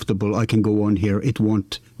feel comfortable. I can go on here. It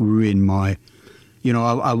won't ruin my,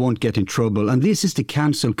 I won't get in trouble. And this is the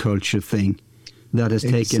cancel culture thing that has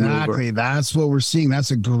taken over. Exactly. That's what we're seeing.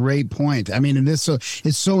 That's a great point. I mean, it's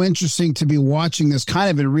so interesting to be watching this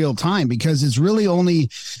kind of in real time, because it's really only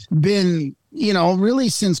been, really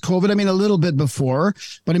since COVID. I mean, a little bit before,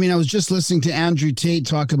 but I mean, I was just listening to Andrew Tate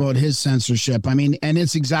talk about his censorship. I mean, and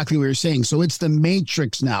it's exactly what you're saying. So it's the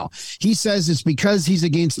Matrix now. He says it's because he's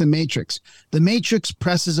against the Matrix. The Matrix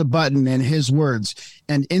presses a button, in his words,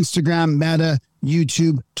 and Instagram, Meta,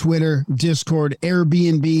 YouTube, Twitter, Discord,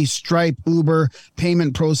 Airbnb, Stripe, Uber,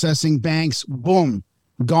 payment processing, banks, boom,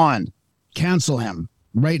 gone. Cancel him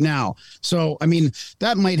right now. So, I mean,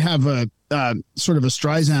 that might have a sort of a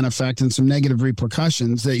Streisand effect and some negative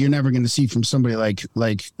repercussions that you're never going to see from somebody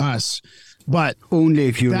like us. But only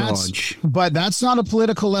if you're large. But that's not a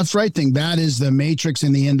political left-right thing. That is the Matrix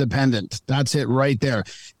and the independent. That's it right there.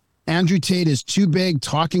 Andrew Tate is too big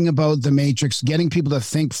talking about the Matrix, getting people to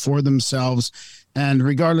think for themselves. And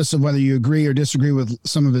regardless of whether you agree or disagree with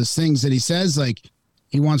some of his things that he says, like,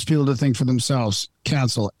 he wants people to think for themselves.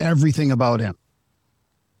 Cancel everything about him.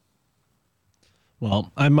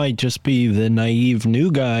 Well, I might just be the naive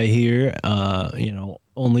new guy here,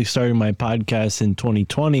 only starting my podcast in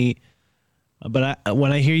 2020. But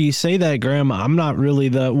when I hear you say that, Graham, I'm not really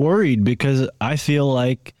that worried, because I feel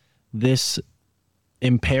like this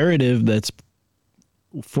imperative that's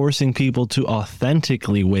forcing people to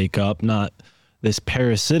authentically wake up, not this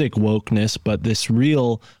parasitic wokeness, but this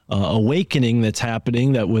real awakening that's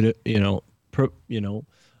happening that would,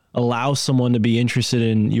 allow someone to be interested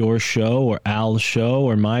in your show or Al's show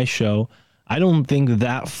or my show. I don't think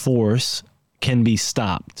that force can be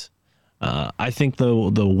stopped. I think the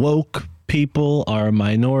woke people are a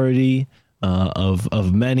minority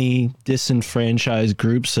of many disenfranchised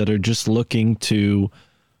groups that are just looking to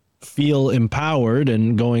feel empowered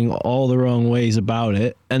and going all the wrong ways about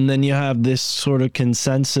it. And then you have this sort of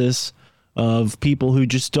consensus of people who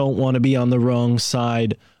just don't want to be on the wrong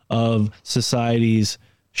side of society's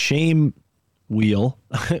shame wheel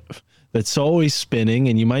that's always spinning,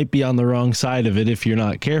 and you might be on the wrong side of it if you're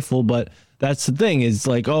not careful. But that's the thing, is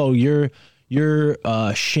like, you're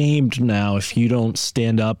shamed now if you don't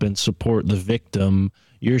stand up and support the victim.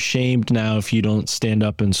 You're shamed now if you don't stand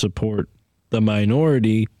up and support the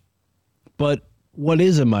minority. But what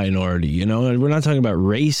is a minority? We're not talking about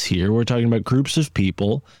race here. We're talking about groups of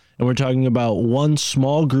people, and we're talking about one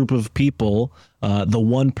small group of people, the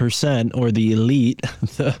 1% or the elite,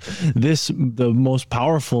 the most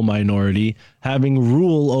powerful minority, having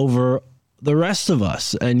rule over the rest of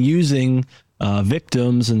us and using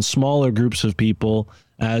victims and smaller groups of people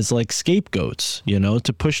as like scapegoats,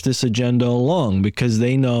 to push this agenda along, because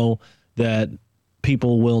they know that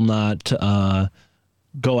people will not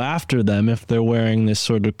go after them if they're wearing this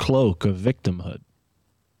sort of cloak of victimhood.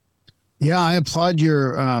 Yeah, I applaud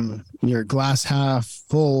your glass half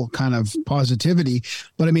full kind of positivity.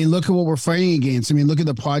 But I mean, look at what we're fighting against. I mean, look at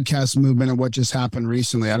the podcast movement and what just happened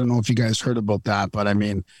recently. I don't know if you guys heard about that, but I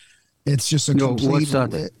mean, it's just a complete.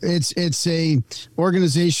 It's a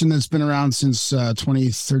organization that's been around since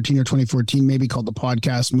 2013 or 2014, maybe, called the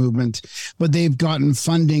Podcast Movement. But they've gotten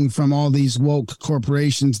funding from all these woke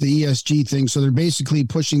corporations, the ESG thing. So they're basically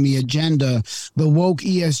pushing the agenda, the woke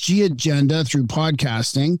ESG agenda, through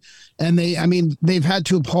podcasting. And they've had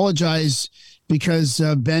to apologize because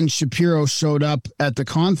Ben Shapiro showed up at the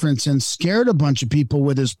conference and scared a bunch of people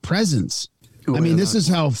with his presence. This is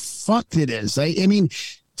how fucked it is. I mean.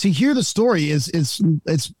 To hear the story it's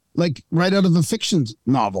like right out of a fiction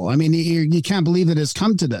novel. I mean, you can't believe that it's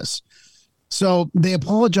come to this. So they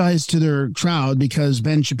apologized to their crowd because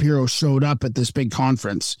Ben Shapiro showed up at this big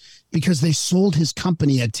conference because they sold his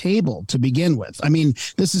company a table to begin with. I mean,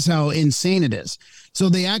 this is how insane it is. So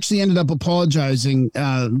they actually ended up apologizing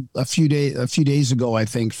a few days ago, I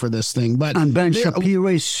think, for this thing. And Ben Shapiro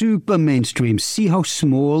is super mainstream. See how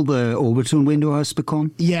small the Overton window has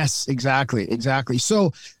become? Yes, exactly.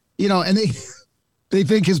 So, and they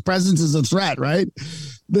think his presence is a threat, right?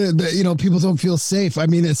 People don't feel safe. I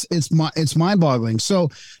mean, it's mind-boggling. So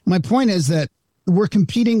my point is that we're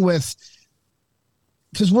competing with.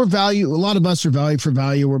 Because a lot of us are value for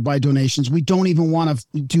value. We're by donations. We don't even want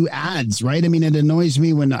to do ads, right? I mean, it annoys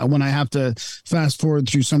me when I have to fast forward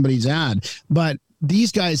through somebody's ad. But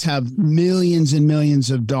these guys have millions and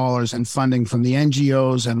millions of dollars in funding from the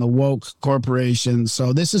NGOs and the woke corporations.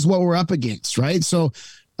 So this is what we're up against, right? So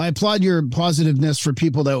I applaud your positiveness for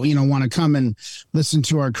people that, want to come and listen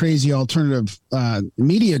to our crazy alternative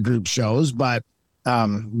media group shows. But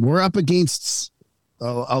we're up against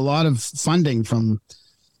a lot of funding from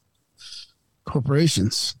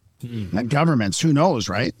corporations and governments. Who knows,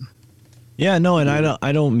 right? Yeah, no, and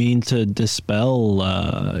I don't mean to dispel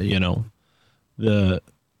the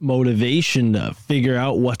motivation to figure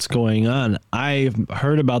out what's going on. I've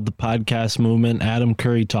heard about the podcast movement. Adam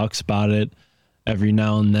Curry talks about it every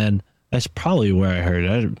now and then. That's probably where I heard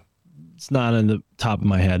it. It's not on the top of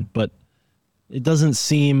my head, but it doesn't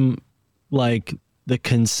seem like the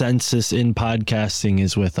consensus in podcasting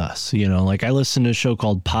is with us. Like I listen to a show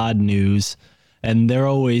called Pod News, and they're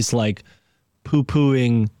always like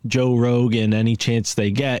poo-pooing Joe Rogan any chance they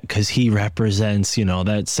get because he represents,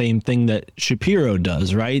 that same thing that Shapiro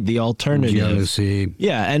does, right? The alternative. Jealousy.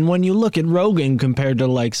 Yeah, and when you look at Rogan compared to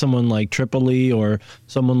like someone like Tripoli or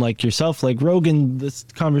someone like yourself, like Rogan, the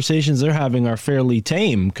conversations they're having are fairly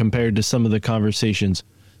tame compared to some of the conversations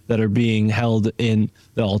that are being held in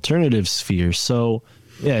the alternative sphere. So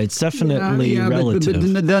yeah, it's definitely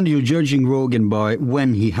relative. But then you're judging Rogan by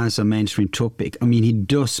when he has a mainstream topic. I mean, he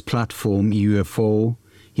does platform UFO.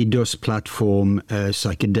 He does platform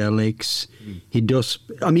psychedelics. He does.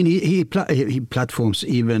 I mean, he platforms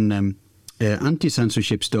even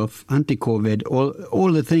anti-censorship stuff, anti-COVID,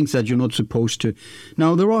 all the things that you're not supposed to.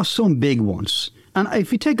 Now, there are some big ones. And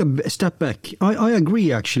if you take a step back, I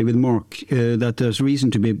agree actually with Mark that there's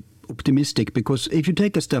reason to be optimistic, because if you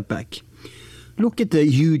take a step back, look at the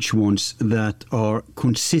huge ones that are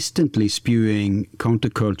consistently spewing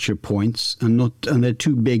counterculture points, and they're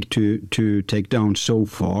too big to take down so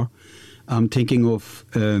far. I'm thinking of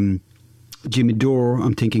Jimmy Dore.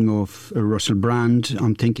 I'm thinking of Russell Brand.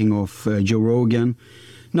 I'm thinking of Joe Rogan.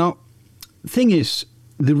 Now, the thing is,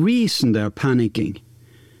 the reason they're panicking,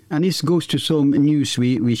 and this goes to some news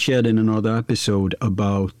we shared in another episode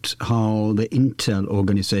about how the intel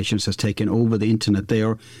organizations has taken over the internet. They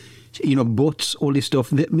are, bots, all this stuff.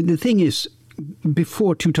 The thing is,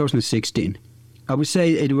 before 2016, I would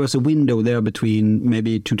say it was a window there between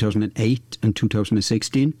maybe 2008 and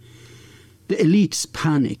 2016. The elites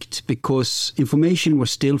panicked because information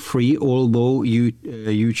was still free, although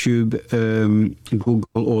YouTube, Google,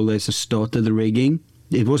 all this started the rigging.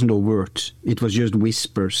 It wasn't overt. It was just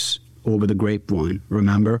whispers over the grapevine,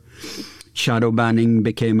 remember? Shadow banning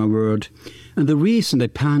became a word. And the reason they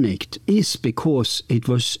panicked is because it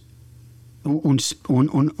was on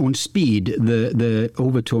speed. The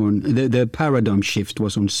overturn, the paradigm shift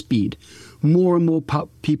was on speed. More and more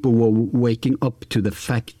people were waking up to the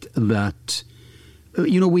fact that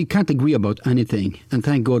we can't agree about anything, and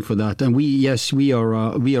thank God for that. And we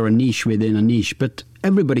are a niche within a niche, but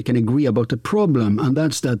everybody can agree about the problem, and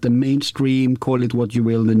that's that the mainstream, call it what you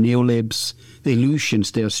will, the neolibs, the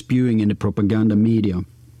illusions they are spewing in the propaganda media,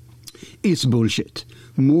 is bullshit.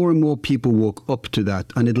 More and more people woke up to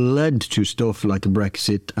that, and it led to stuff like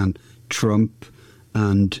Brexit and Trump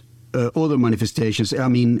and other manifestations. I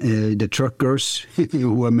mean, the truckers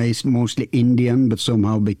who were mostly Indian but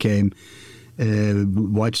somehow became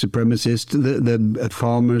white supremacists, the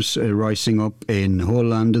farmers rising up in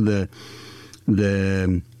Holland,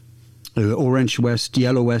 the Orange West,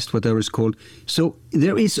 Yellow West, whatever it's called. So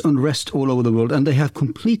there is unrest all over the world, and they have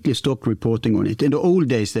completely stopped reporting on it. In the old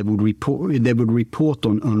days, they would report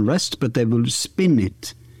on unrest, but they would spin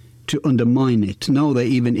it to undermine it. Now they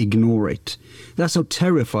even ignore it. That's how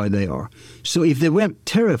terrified they are. So if they weren't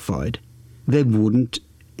terrified, they wouldn't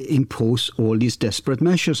impose all these desperate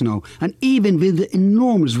measures now. And even with the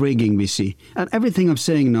enormous rigging we see, and everything I'm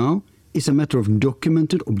saying now is a matter of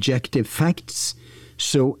documented, objective facts,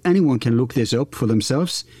 so anyone can look this up for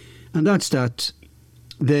themselves, and that's that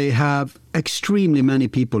they have extremely many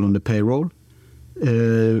people on the payroll.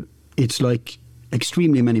 It's like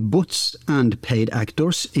extremely many bots and paid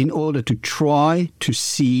actors in order to try to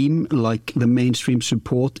seem like the mainstream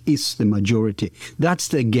support is the majority. That's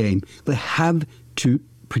the game. They have to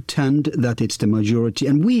pretend that it's the majority,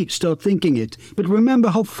 and we start thinking it. But remember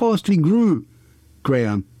how fast we grew,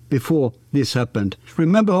 Graham, before this happened.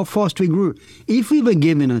 Remember how fast we grew. If we were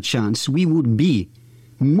given a chance, we would be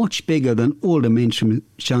much bigger than all the mainstream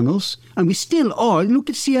channels, and we still are. Look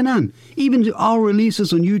at CNN. Even our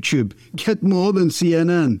releases on YouTube get more than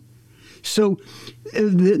CNN. So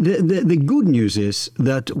the good news is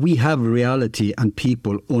that we have reality and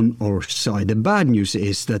people on our side. The bad news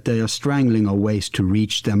is that they are strangling our ways to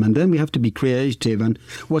reach them, and then we have to be creative. And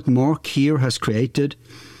what Mark here has created,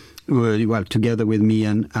 well, together with me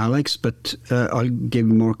and Alex, but I'll give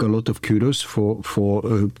Mark a lot of kudos for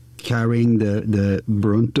carrying the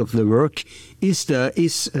brunt of the work, is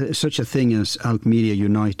such a thing as Alt Media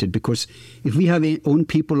United. Because if we have own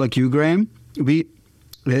people like you, Graham, we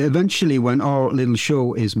eventually, when our little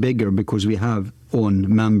show is bigger, because we have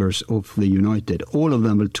own members of the United, all of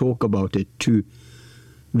them will talk about it to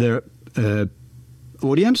their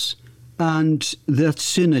audience, and that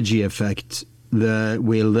synergy effect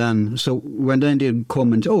will then, so when they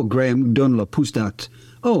comment, oh, Graham Dunlop, who's that?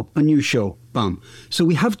 Oh, a new show, bam. So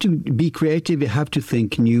we have to be creative, we have to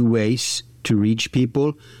think new ways to reach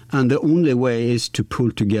people, and the only way is to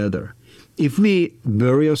pull together. If we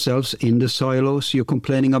bury ourselves in the silos you're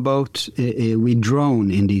complaining about, we drown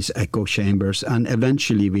in these echo chambers, and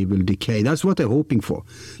eventually we will decay. That's what they're hoping for.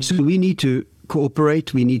 So we need to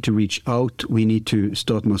cooperate, we need to reach out, we need to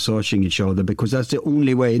start massaging each other, because that's the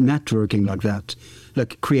only way, networking like that,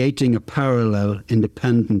 like creating a parallel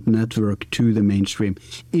independent network to the mainstream,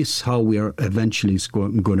 is how we are eventually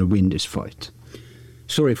going to win this fight.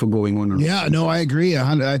 Sorry for going on. Yeah, no, I agree.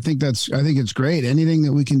 I think it's great. Anything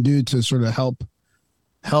that we can do to sort of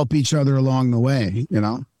help each other along the way,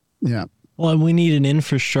 Yeah. Well, and we need an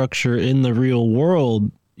infrastructure in the real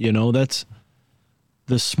world. That's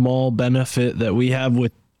the small benefit that we have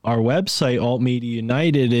with our website, Alt Media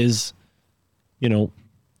United, is,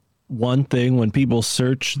 one thing, when people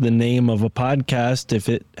search the name of a podcast, if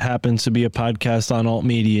it happens to be a podcast on Alt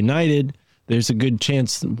Media United, there's a good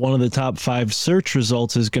chance one of the top 5 search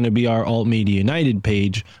results is going to be our Alt Media United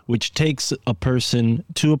page, which takes a person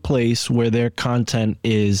to a place where their content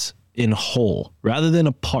is in whole rather than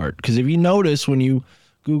a part. Because if you notice, when you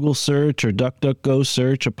Google search or DuckDuckGo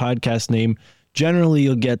search a podcast name, generally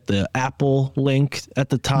you'll get the Apple link at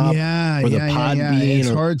the top, or the Podbean. It's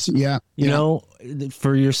hard to,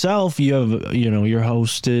 for yourself, you have, you're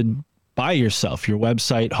hosted by yourself. Your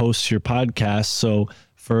website hosts your podcast. So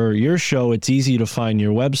for your show, it's easy to find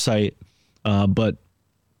your website. But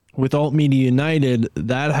with Alt Media United,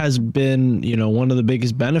 that has been, one of the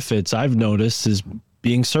biggest benefits I've noticed is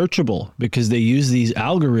being searchable, because they use these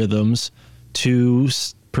algorithms to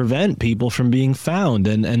prevent people from being found.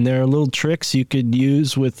 And there are little tricks you could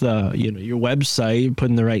use with, your website,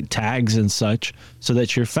 putting the right tags and such so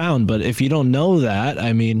that you're found. But if you don't know that,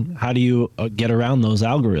 how do you get around those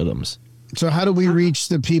algorithms? So how do we reach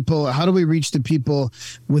the people? How do we reach the people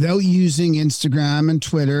without using Instagram and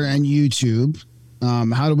Twitter and YouTube?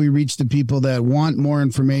 How do we reach the people that want more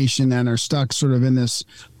information and are stuck sort of in this,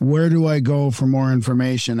 where do I go for more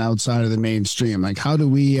information outside of the mainstream? Like, how do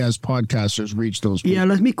we as podcasters reach those people? Yeah,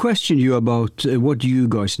 let me question you about what you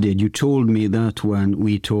guys did. You told me that when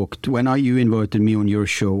we talked, you invited me on your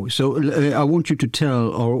show. So I want you to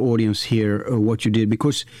tell our audience here what you did,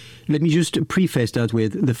 because let me just preface that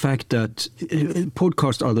with the fact that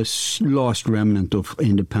podcasts are the last remnant of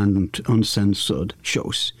independent, uncensored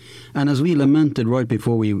shows. And as we lamented right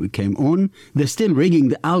before we came on, they're still rigging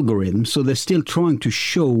the algorithm, so they're still trying to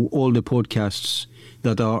show all the podcasts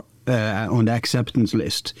that are on the acceptance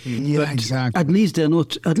list. Yeah, but exactly. At least they're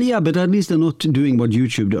not. At least they're not doing what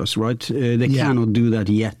YouTube does, right? They cannot do that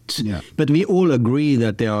yet. Yeah. But we all agree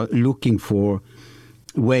that they are looking for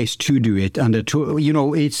ways to do it, and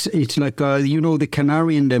it's like the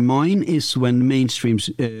canary in the mine is when mainstream's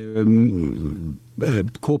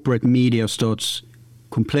corporate media starts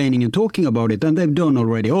complaining and talking about it, and they've done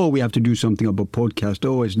already. Oh, we have to do something about podcast.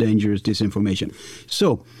 Oh, it's dangerous disinformation.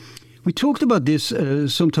 So we talked about this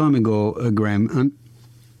some time ago, Graham, and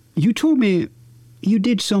you told me you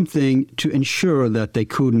did something to ensure that they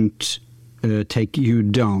couldn't take you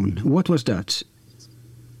down. What was that?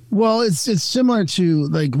 Well, it's similar to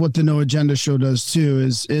like what the No Agenda show does too.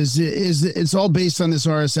 Is it's all based on this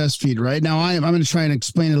RSS feed, right? Now I'm going to try and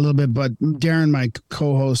explain it a little bit, but Darren, my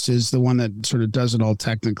co-host, is the one that sort of does it all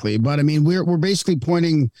technically. But I mean, we're basically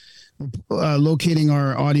locating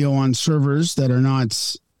our audio on servers that are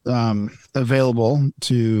not available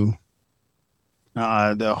to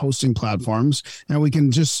the hosting platforms, and we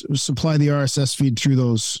can just supply the RSS feed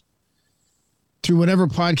through whatever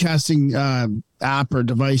podcasting app or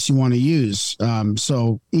device you want to use.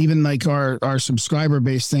 So even like our subscriber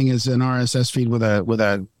base thing is an RSS feed with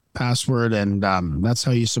a password, and that's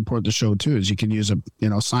how you support the show too. Is you can use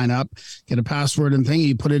sign up, get a password and thing,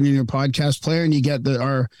 you put it in your podcast player, and you get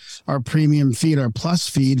our premium feed, our plus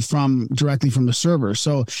feed directly from the server.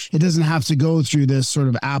 So it doesn't have to go through this sort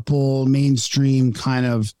of Apple mainstream kind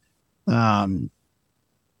of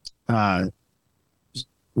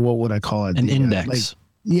what would I call it? An index.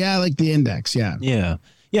 Like the index. Yeah. Yeah.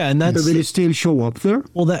 Yeah. And that's. Will it still show up there?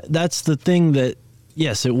 Well, that's the thing that,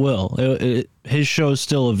 yes, it will. His show's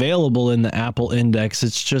still available in the Apple index.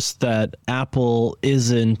 It's just that Apple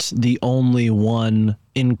isn't the only one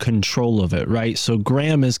in control of it, right? So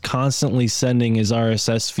Graham is constantly sending his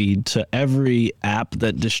RSS feed to every app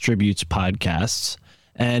that distributes podcasts.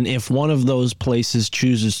 And if one of those places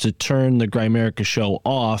chooses to turn the Grimerica show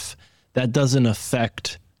off, that doesn't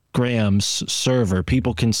affect Graham's server.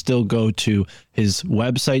 People can still go to his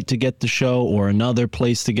website to get the show or another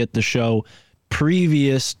place to get the show.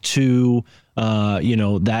 Previous to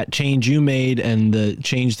that change you made and the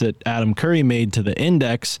change that Adam Curry made to the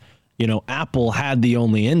index, Apple had the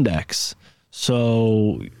only index.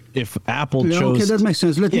 So if Apple chose... Okay, that makes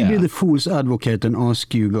sense. Let me be the fool's advocate and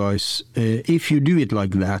ask you guys, if you do it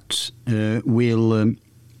like that, will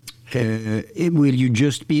you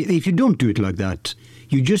just be... If you don't do it like that,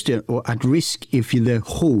 you just are at risk if the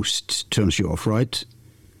host turns you off, right?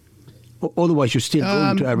 Otherwise, you're still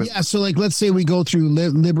going to every... Yeah, so like, let's say we go through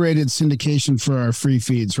liberated syndication for our free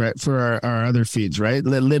feeds, right? For our other feeds, right?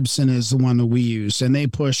 Libsyn is the one that we use, and they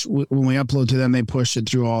push, when we upload to them, they push it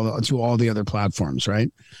through all the other platforms,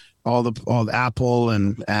 right? All the Apple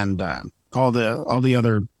and all the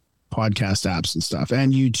other podcast apps and stuff,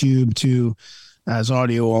 and YouTube too, as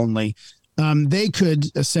audio only. They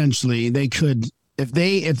could if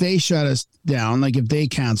they shut us down, like if they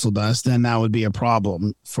canceled us, then that would be a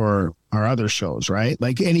problem for our other shows, right?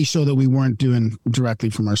 Like any show that we weren't doing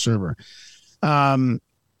directly from our server.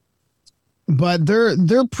 But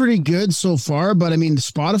they're pretty good so far. But I mean,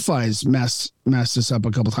 Spotify's messed us up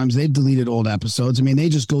a couple times. They've deleted old episodes. I mean, they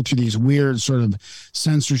just go through these weird sort of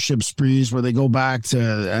censorship sprees where they go back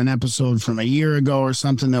to an episode from a year ago or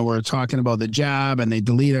something that we're talking about the jab, and they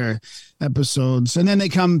delete our episodes. And then they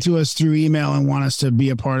come to us through email and want us to be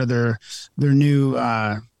a part of their new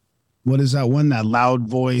what is that one? That Loud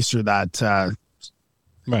Voice or that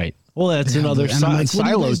right. Well, that's another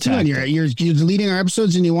silo tactic. You're deleting our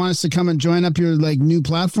episodes, and you want us to come and join up your like new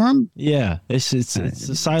platform? Yeah, it's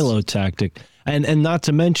a silo tactic, and not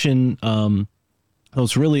to mention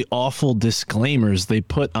those really awful disclaimers they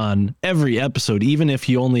put on every episode. Even if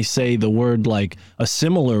you only say the word, like a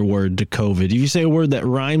similar word to COVID, if you say a word that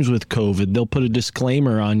rhymes with COVID, they'll put a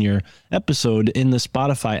disclaimer on your episode in the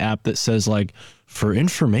Spotify app that says like, for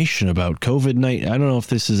information about COVID-19. I don't know if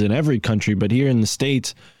this is in every country, but here in the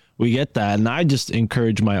States, we get that. And I just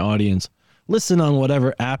encourage my audience, listen on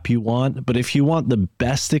whatever app you want. But if you want the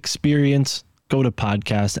best experience, go to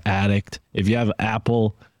Podcast Addict. If you have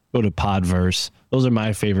Apple, go to Podverse. Those are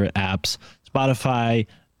my favorite apps. Spotify,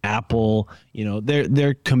 Apple,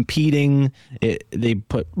 they're competing. They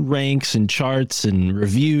put ranks and charts and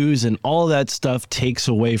reviews, and all that stuff takes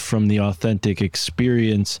away from the authentic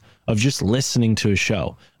experience of just listening to a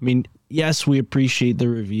show. I mean, yes, we appreciate the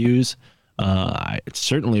reviews. I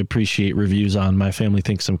certainly appreciate reviews on My Family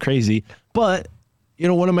Thinks I'm Crazy, but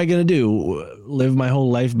what am I going to do? Live my whole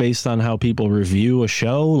life based on how people review a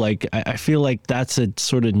show? Like, I feel like that's a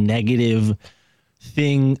sort of negative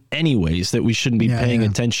thing anyways that we shouldn't be paying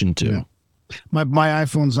attention to. Yeah. My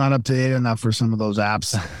iPhone's not up to date enough for some of those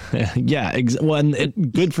apps.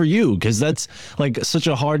 Good for you, because that's like such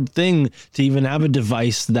a hard thing to even have a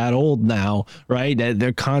device that old now, right?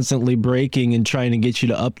 They're constantly breaking and trying to get you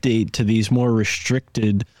to update to these more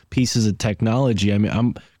restricted pieces of technology. I mean,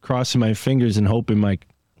 I'm crossing my fingers and hoping my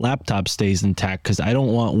laptop stays intact, because I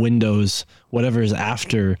don't want Windows, whatever is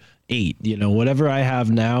after 8. Whatever I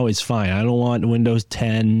have now is fine. I don't want Windows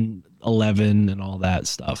 10, 11, and all that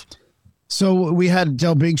stuff. So we had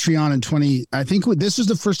Del Bigtree on in I think this was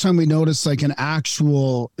the first time we noticed like an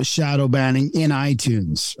actual shadow banning in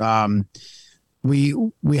iTunes.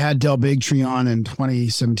 We had Del Bigtree on in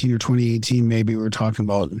 2017 or 2018. Maybe we were talking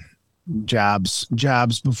about jabs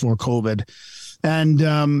before COVID.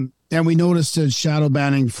 And we noticed a shadow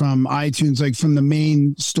banning from iTunes, like from the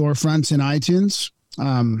main storefronts in iTunes.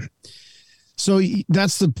 So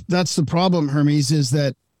that's the problem, Hermes, is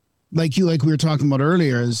that like we were talking about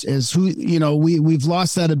earlier, is who, we've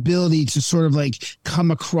lost that ability to sort of like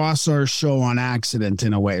come across our show on accident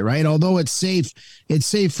in a way, right? Although it's safe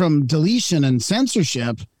from deletion and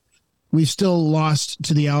censorship, we've still lost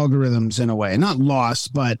to the algorithms in a way. Not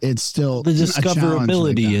lost, but it's still the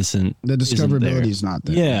discoverability isn't. The discoverability is not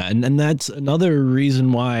there. Yeah, and that's another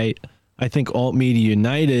reason why I think Alt Media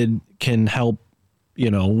United can help,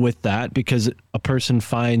 with that, because a person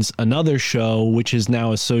finds another show which is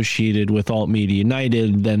now associated with Alt Media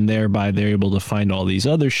United, then thereby they're able to find all these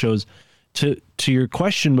other shows. To your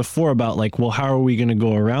question before about like, well, how are we going to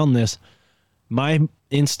go around this? My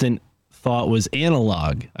instant thought was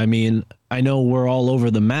analog. I mean, I know we're all over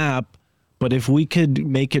the map, but if we could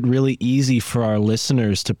make it really easy for our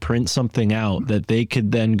listeners to print something out that they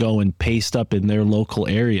could then go and paste up in their local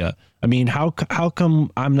area. I mean, how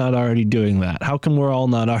come I'm not already doing that? How come we're all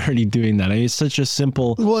not already doing that? I mean, it's such a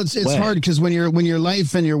simple. Well, it's hard because when your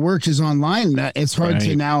life and your work is online, it's hard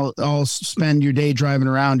to now all spend your day driving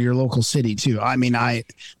around your local city too. I mean,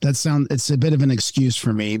 it's a bit of an excuse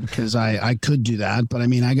for me because I could do that, but I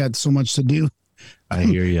mean, I got so much to do. I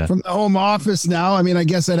hear you. From the home office now. I mean, I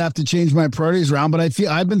guess I'd have to change my priorities around, but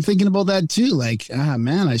I've been thinking about that too. Like,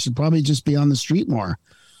 man, I should probably just be on the street more.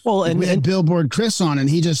 Well, and we had Billboard Chris on, and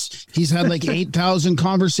he's had like 8,000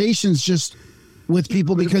 conversations just with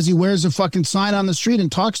people because he wears a fucking sign on the street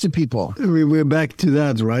and talks to people. We're back to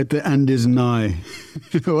that, right? The Andy's Nye.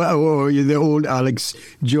 Or the old Alex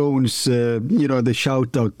Jones, the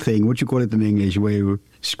shout out thing. What you call it in English, where you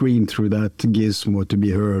scream through that gizmo to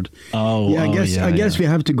be heard. I guess we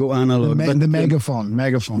have to go analog. The megaphone. The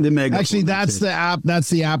megaphone. Actually, that's the app. That's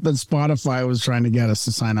the app that Spotify was trying to get us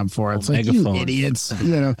to sign up for. It's like, megaphone. You idiots.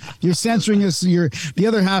 You're censoring us. The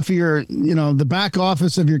other half of your, the back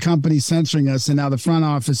office of your company censoring us, and now the front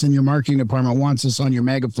office in your marketing department wants us on your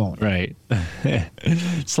megaphone. Right.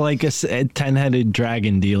 It's like a 10-headed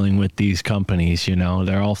dragon dealing with these companies.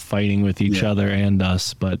 They're all fighting with each other and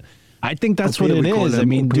us, but I think that's what it is.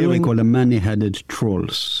 We call them many-headed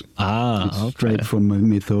trolls. Okay. Straight from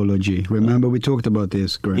mythology. Remember we talked about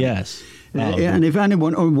this, Graham? Yes. And if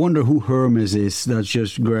anyone wonder who Hermes is, that's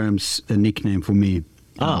just Graham's nickname for me.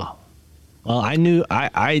 Oh. Well, I knew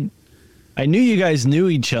you guys knew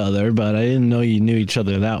each other, but I didn't know you knew each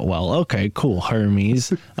other that well. Okay, cool,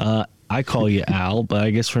 Hermes. I call you Al, but I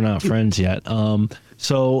guess we're not friends yet.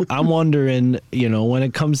 So I'm wondering, when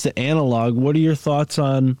it comes to analog, what are your thoughts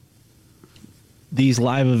on these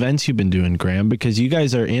live events you've been doing, Graham? Because you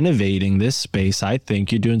guys are innovating this space. I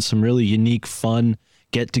think you're doing some really unique, fun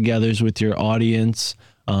get-togethers with your audience.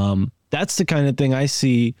 That's the kind of thing I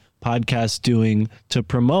see podcasts doing to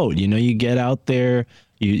promote. You get out there,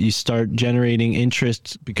 you start generating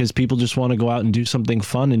interest because people just want to go out and do something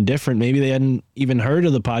fun and different. Maybe they hadn't even heard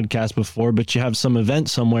of the podcast before, but you have some event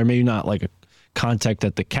somewhere, maybe not like a Contact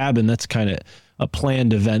at the Cabin. That's kind of a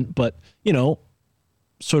planned event, but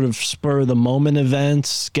sort of spur of the moment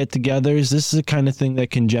events, get-togethers. This is the kind of thing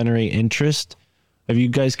that can generate interest. Have you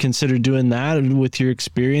guys considered doing that with your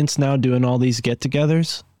experience now, doing all these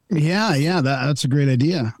get-togethers? Yeah, that's a great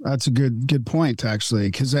idea. That's a good point,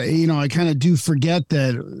 actually, because I kind of do forget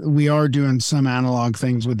that we are doing some analog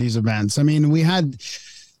things with these events. I mean, we had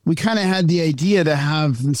we kind of had the idea to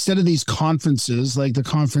have, instead of these conferences, like the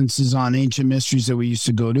conferences on ancient mysteries that we used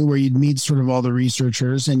to go to, where you'd meet sort of all the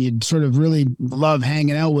researchers and you'd sort of really love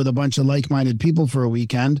hanging out with a bunch of like-minded people for a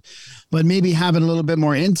weekend, but maybe have it a little bit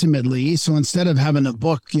more intimately. So instead of having to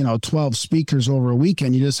book, 12 speakers over a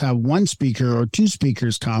weekend, you just have one speaker or two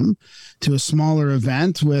speakers come to a smaller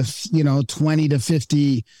event with, 20 to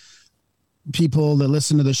 50 people that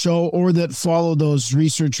listen to the show or that follow those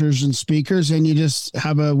researchers and speakers, and you just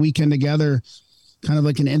have a weekend together, kind of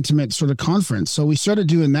like an intimate sort of conference. So we started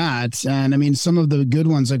doing that. And I mean, some of the good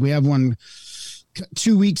ones, like we have one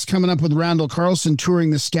 2 weeks coming up with Randall Carlson touring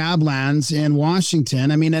the Scablands in Washington.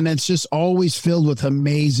 I mean, and it's just always filled with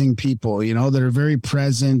amazing people, that are very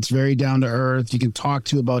present, very down to earth. You can talk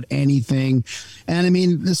to about anything. And I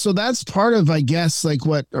mean, so that's part of, I guess, like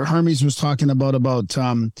what Hermes was talking about,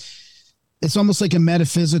 it's almost like a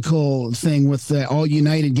metaphysical thing with the All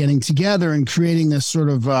United getting together and creating this sort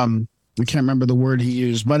of, I can't remember the word he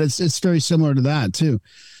used, but it's very similar to that too.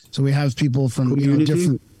 So we have people from,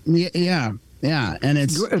 different, yeah. And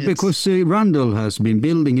it's because Randall has been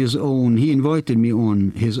building his own, he invited me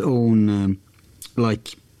on his own,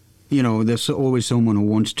 there's always someone who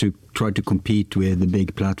wants to try to compete with the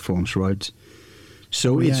big platforms, right?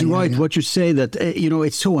 So it's right what you say that,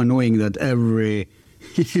 it's so annoying that every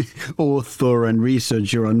author and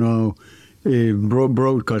researcher are now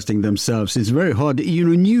broadcasting themselves. It's very hard.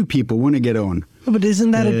 New people want to get on. But isn't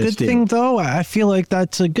that a good thing, though? I feel like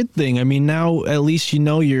that's a good thing. I mean, now at least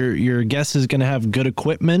your guest is going to have good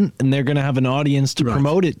equipment, and they're going to have an audience to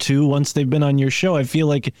promote it to once they've been on your show. I feel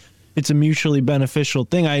like it's a mutually beneficial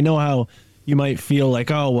thing. I know how you might feel like,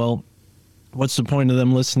 oh, well, what's the point of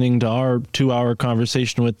them listening to our 2-hour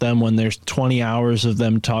conversation with them when there's 20 hours of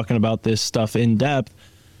them talking about this stuff in depth?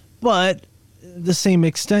 But the same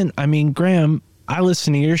extent, I mean, Graham, I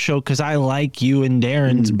listen to your show because I like you and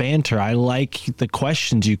Darren's banter. I like the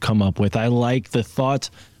questions you come up with. I like the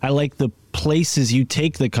thoughts. I like the places you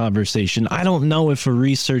take the conversation. I don't know if a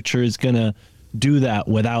researcher is going to do that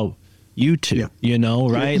without you two,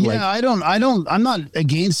 right? Yeah, I'm not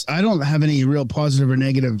against, I don't have any real positive or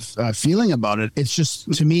negative feeling about it. It's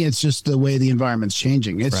just, to me, it's just the way the environment's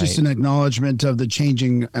changing. It's just an acknowledgement of the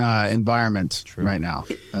changing environment right now.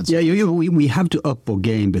 We have to up our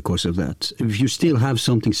game because of that. If you still have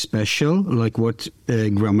something special, like what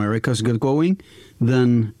Grimerica's got going,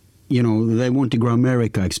 then they want the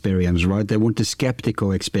Grimerica experience, right? They want the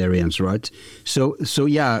skeptical experience, right? So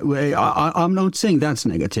yeah, I'm not saying that's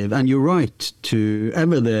negative. And you're right to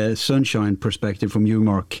ever the sunshine perspective from you,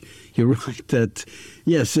 Mark. You're right that,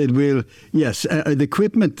 yes, it will. Yes, the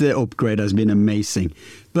equipment upgrade has been amazing.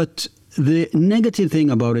 But the negative thing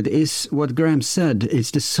about it is what Graham said.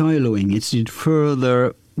 It's the siloing. It's the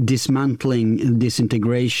further dismantling and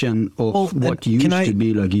disintegration of what used to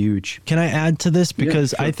be like huge. Can I add to this?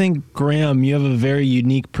 Because I think, Graham, you have a very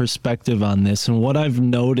unique perspective on this. And what I've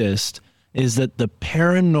noticed is that the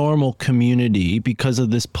paranormal community, because of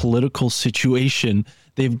this political situation,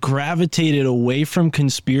 they've gravitated away from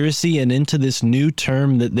conspiracy and into this new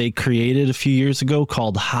term that they created a few years ago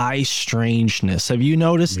called high strangeness. Have you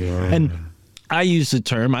noticed? Yeah. And I use the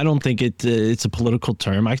term. I don't think it's a political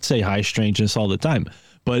term. I say high strangeness all the time.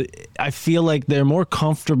 But I feel like they're more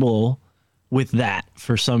comfortable with that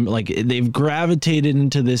for some, like they've gravitated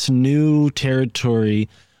into this new territory.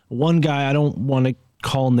 One guy, I don't want to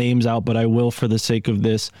call names out, but I will for the sake of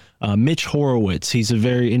this, Mitch Horowitz. He's a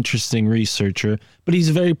very interesting researcher, but he's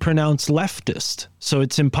a very pronounced leftist. So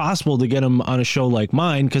it's impossible to get him on a show like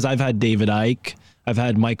mine because I've had David Icke, I've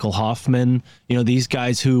had Michael Hoffman, these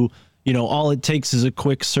guys who, all it takes is a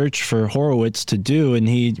quick search for Horowitz to do, and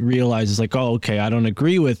he realizes like, oh, okay, I don't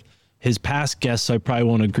agree with his past guests, so I probably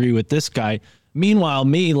won't agree with this guy. Meanwhile,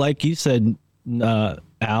 me, like you said,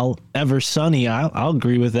 Al, ever sunny, I'll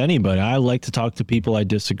agree with anybody. I like to talk to people I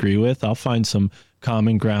disagree with. I'll find some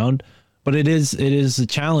common ground. But it is a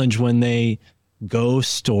challenge when they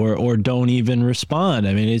ghost or don't even respond.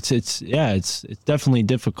 I mean, it's definitely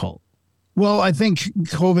difficult. Well, I think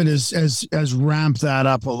COVID has ramped that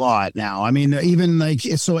up a lot now. I mean, even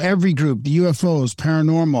so every group, the UFOs,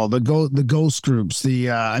 paranormal, the ghost groups,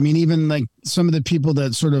 even like some of the people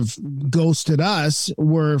that sort of ghosted us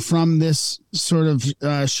were from this sort of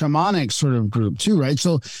shamanic sort of group too, right?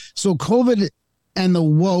 So COVID and the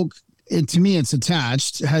woke, to me, it's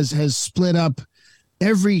attached, has split up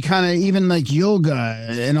every kind of, even like yoga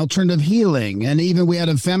and alternative healing. And even we had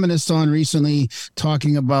a feminist on recently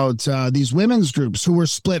talking about these women's groups who were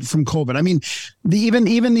split from COVID. I mean, even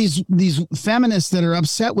these feminists that are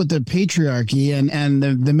upset with the patriarchy and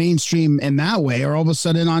the mainstream in that way are all of a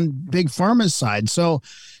sudden on Big Pharma's side. So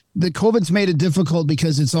the COVID's made it difficult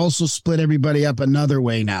because it's also split everybody up another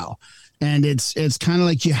way now. And it's kind of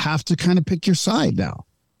like you have to kind of pick your side now.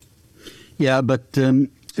 Yeah, but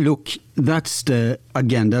look, that's a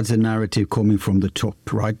narrative coming from the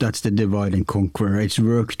top, right? That's the divide and conquer. It's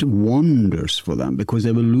worked wonders for them because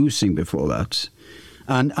they were losing before that.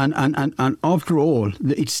 And after all,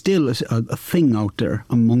 it's still a thing out there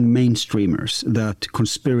among mainstreamers that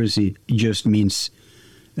conspiracy just means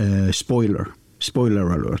spoiler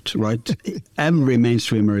alert, right? Every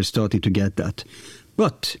mainstreamer is starting to get that.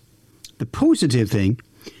 But the positive thing,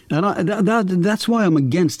 and that's why I'm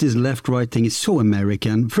against this left-right thing. It's so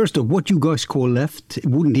American. First of all, what you guys call left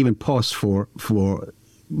wouldn't even pass for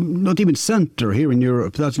not even center here in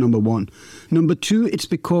Europe. That's number one. Number two, it's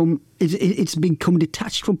become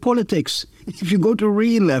detached from politics. If you go to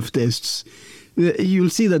real leftists, you'll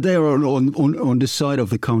see that they are on the side of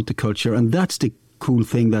the counterculture, and that's the cool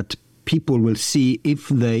thing that people will see if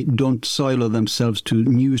they don't silo themselves to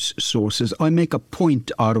news sources. I make a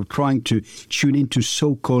point out of trying to tune into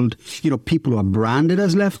so-called, people who are branded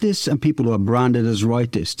as leftists and people who are branded as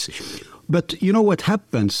rightists. But you know what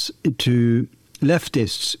happens to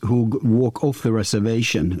leftists who walk off the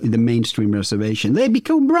reservation, the mainstream reservation? They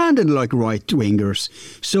become branded like right-wingers.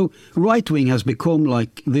 So right-wing has become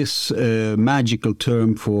like this magical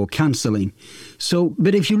term for cancelling. So,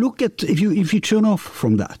 but if you if you turn off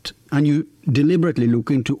from that and you deliberately look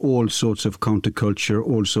into all sorts of counterculture,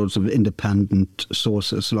 all sorts of independent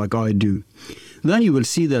sources like I do, then you will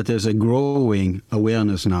see that there's a growing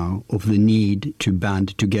awareness now of the need to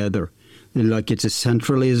band together. Like it's a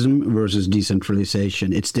centralism versus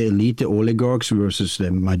decentralization. It's the elite, the oligarchs versus the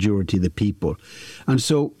majority, the people. And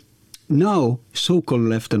so now so-called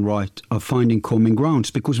left and right are finding common grounds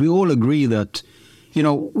because we all agree that,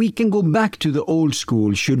 we can go back to the old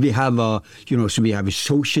school. Should we have a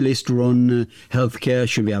socialist-run healthcare?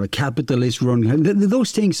 Should we have a capitalist-run?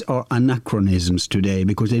 Those things are anachronisms today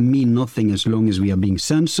because they mean nothing as long as we are being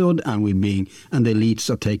censored and the elites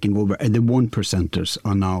are taking over. And the 1%ers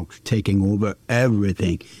are now taking over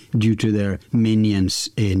everything due to their minions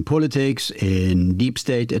in politics, in deep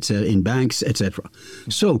state, etc., in banks, etc.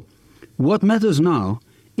 So what matters now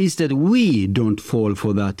is that we don't fall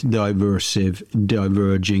for that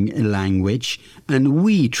diverging language, and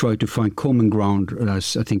we try to find common ground,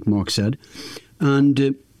 as I think Mark said.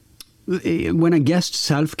 And when a guest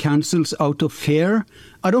self-cancels out of fear,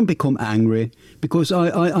 I don't become angry because we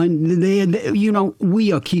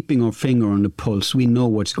are keeping our finger on the pulse. We know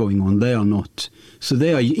what's going on. They are not. So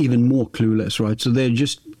they are even more clueless, right? So they're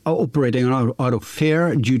just operating out of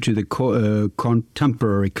fear due to the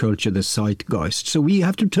contemporary culture, the zeitgeist. So we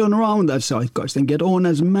have to turn around that zeitgeist and get on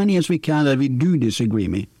as many as we can that we do disagree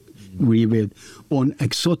with on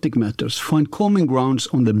exotic matters, find common grounds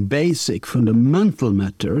on the basic, fundamental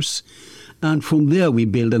matters, and from there we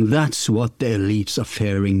build, and that's what the elites are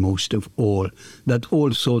fearing most of all, that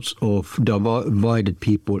all sorts of divided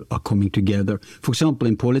people are coming together. For example,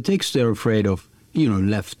 in politics, they're afraid of,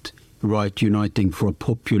 left, right uniting for a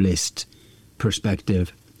populist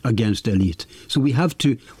perspective against the elite. So we have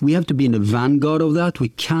to be in the vanguard of that. We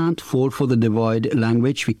can't fall for the divide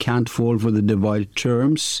language. We can't fall for the divide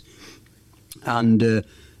terms. And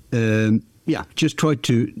just try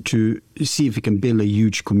to see if we can build a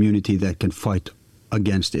huge community that can fight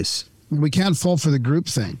against this. We can't fall for the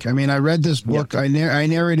groupthink. I mean, I read this book. Yep. I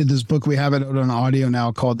narrated this book. We have it out on audio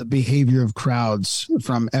now called The Behavior of Crowds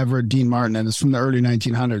from Everett Dean Martin, and it's from the early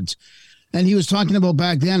 1900s. And he was talking about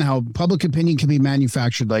back then how public opinion can be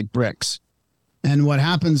manufactured like bricks. And what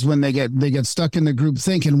happens when they get stuck in the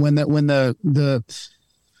groupthink, and when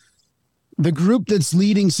the group that's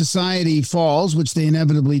leading society falls, which they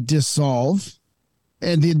inevitably dissolve,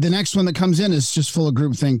 and the next one that comes in is just full of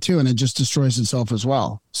groupthink too, and it just destroys itself as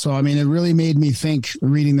well. So, I mean, it really made me think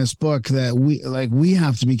reading this book that we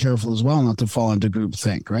have to be careful as well not to fall into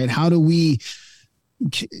groupthink, right? How do we,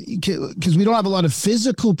 because we don't have a lot of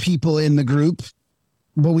physical people in the group,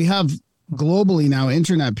 but we have globally now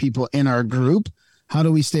internet people in our group. How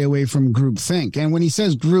do we stay away from groupthink? And when he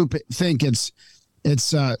says groupthink,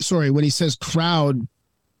 when he says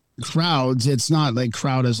crowds, it's not like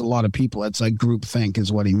crowd as a lot of people. It's like groupthink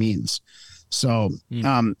is what he means. So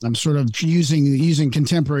I'm sort of using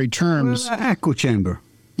contemporary terms. Well, echo chamber.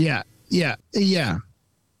 Yeah.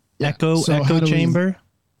 Echo chamber.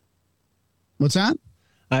 What's that?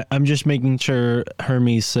 I'm just making sure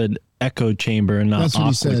Hermes said echo chamber and not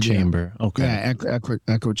aqua chamber. Yeah. Okay. Yeah,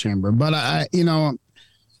 echo chamber. But I don't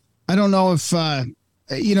know if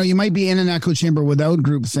you might be in an echo chamber without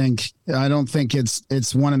groupthink. I don't think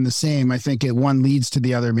it's one and the same. I think one leads to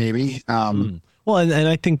the other, maybe. Well, and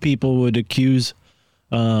I think people would accuse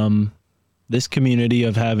this community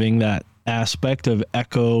of having that aspect of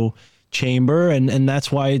echo chamber, and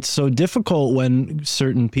that's why it's so difficult when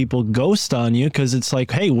certain people ghost on you, because it's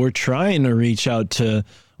like, hey, we're trying to reach out to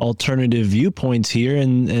alternative viewpoints here,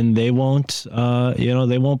 and they won't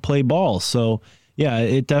they won't play ball. So yeah,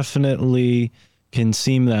 it definitely can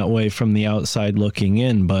seem that way from the outside looking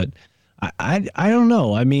in, but I don't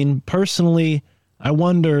know. I mean, personally, I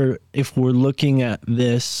wonder if we're looking at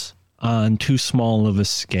this on too small of a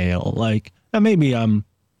scale. Like, maybe I'm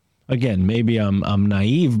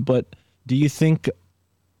naive, but do you think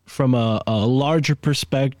from a larger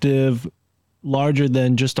perspective, larger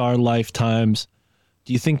than just our lifetimes,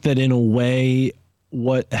 do you think that in a way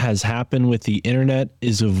what has happened with the internet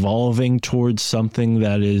is evolving towards something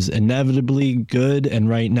that is inevitably good, and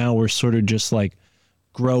right now we're sort of just like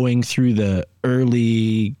growing through the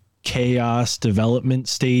early chaos development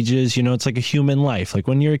stages? You know, it's like a human life. Like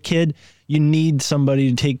when you're a kid, you need somebody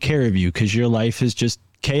to take care of you because your life is just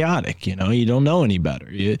chaotic. You know, you don't know any better.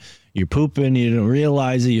 You're pooping, you don't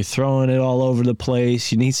realize it, you're throwing it all over the place.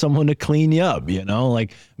 You need someone to clean you up, you know?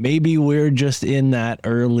 Like maybe we're just in that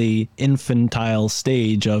early infantile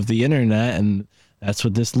stage of the internet, and that's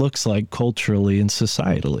what this looks like culturally and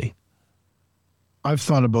societally. I've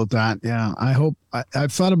thought about that. Yeah,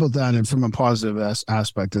 I've thought about that, and from a positive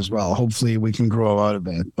aspect as well. Hopefully, we can grow out of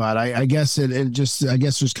it. But I guess I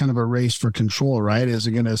guess there's kind of a race for control, right? Is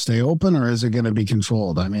it going to stay open or is it going to be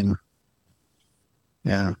controlled? I mean,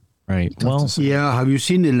 yeah, right. Well, yeah. Have you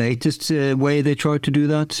seen the latest way they try to do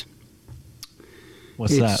that?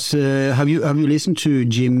 What's that? Have you listened to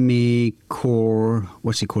Jimmy Core?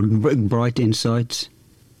 What's he called? Bright Insights,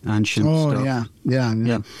 ancient stuff. Oh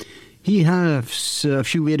yeah. He has a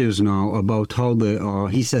few videos now about how they are,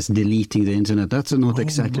 he says, deleting the internet. That's not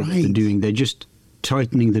exactly what they're doing. They're just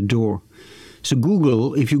tightening the door. So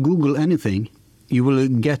Google, if you Google anything, you will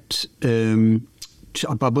get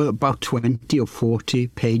about 20 or 40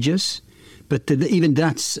 pages. But even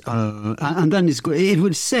that's, and then it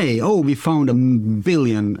would say, oh, we found 1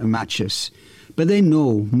 billion matches. But they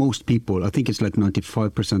know most people, I think it's like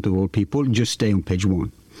 95% of all people, just stay on page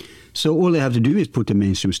 1. So all they have to do is put the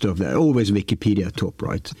mainstream stuff there. Always Wikipedia at top,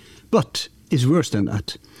 right? But it's worse than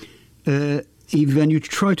that. When you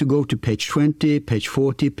try to go to page 20, page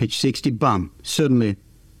 40, page 60, bam, suddenly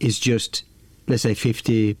it's just, let's say,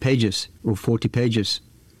 50 pages or 40 pages.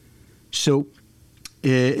 So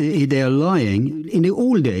they are lying. In the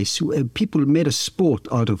old days, people made a sport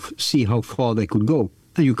out of see how far they could go.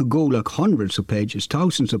 And you could go like hundreds of pages,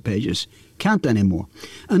 thousands of pages. Can't anymore.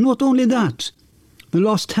 And not only that, the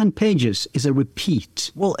last 10 pages is a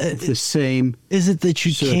repeat of the same. Is it that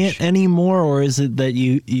you can't anymore, or is it that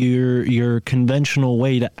your conventional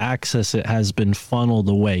way to access it has been funneled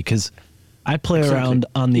away? Because I play around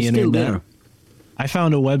on the internet. I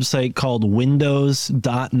found a website called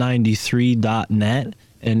windows.93.net,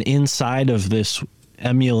 and inside of this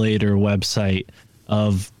emulator website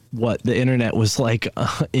of what the internet was like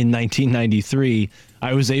in 1993,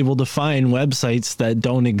 I was able to find websites that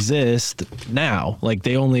don't exist now. Like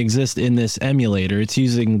they only exist in this emulator. It's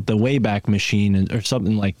using the Wayback Machine or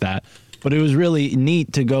something like that. But it was really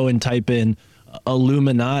neat to go and type in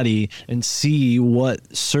Illuminati and see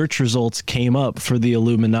what search results came up for the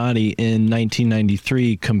Illuminati in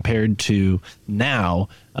 1993 compared to now.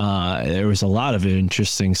 There was a lot of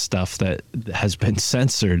interesting stuff that has been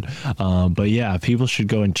censored. But yeah, people should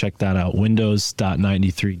go and check that out.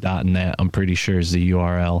 Windows.93.net, I'm pretty sure, is the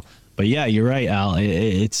URL. But yeah, you're right, Al.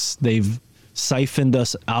 They've siphoned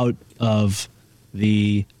us out of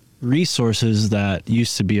the resources that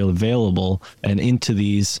used to be available and into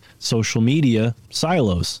these social media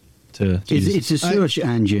silos. It's the search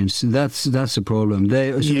engines. That's the problem.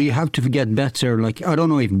 You have to get better. Like, I don't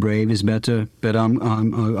know if Brave is better, but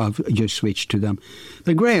I've just switched to them.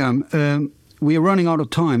 But Graham, we are running out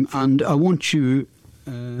of time, and I want you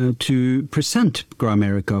to present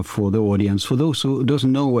Grimerica for the audience. For those who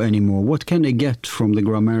doesn't know anymore, what can they get from the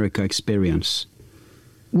Grimerica experience?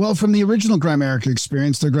 Well, from the original Grimerica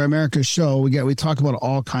experience, the Grimerica show, we talk about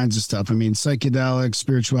all kinds of stuff. I mean, psychedelics,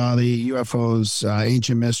 spirituality, UFOs,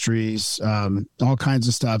 ancient mysteries, all kinds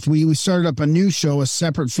of stuff. We started up a new show, a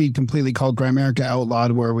separate feed completely called Grimerica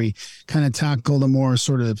Outlawed, where we kind of tackle the more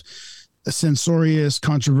sort of censorious,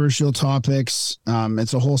 controversial topics.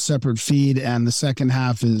 It's a whole separate feed, and the second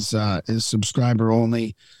half is subscriber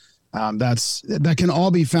only. That can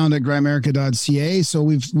all be found at grimerica.ca. So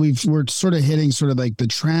we're sort of hitting sort of like the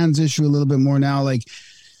trans issue a little bit more now. Like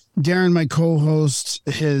Darren, my co-host,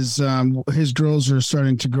 his girls are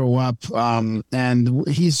starting to grow up, and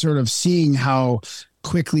he's sort of seeing how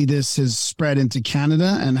quickly this has spread into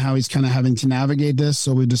Canada and how he's kind of having to navigate this.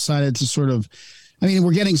 So we decided to sort of, I mean,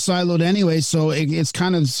 we're getting siloed anyway, so it's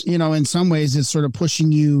kind of, in some ways it's sort of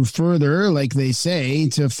pushing you further, like they say,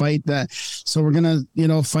 to fight that. So we're going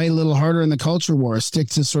to, fight a little harder in the culture war, stick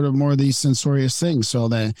to sort of more of these censorious things. So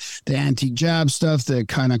the anti-jab stuff, the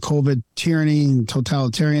kind of COVID tyranny and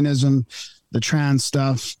totalitarianism, the trans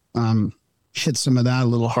stuff, hit some of that a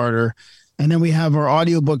little harder. And then we have our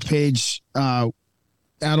audiobook page,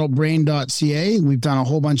 adultbrain.ca. We've done a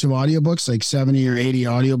whole bunch of audiobooks, like 70 or 80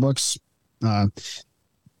 audiobooks.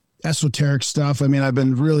 Esoteric stuff. I mean, I've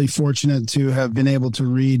been really fortunate to have been able to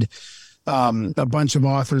read a bunch of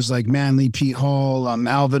authors like Manly P. Hall,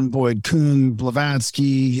 Alvin Boyd Kuhn,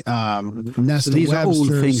 Blavatsky, Nesta so these Webster, are all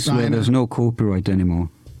things Steiner. where there's no copyright anymore.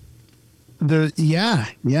 Yeah,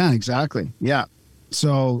 exactly. Yeah.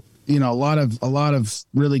 So, a lot of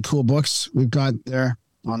really cool books we've got there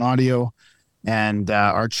on audio. And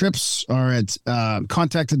our trips are at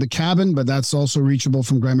Contact at the Cabin, but that's also reachable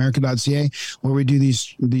from Grimerica.ca, where we do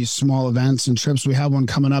these small events and trips. We have one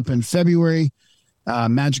coming up in February,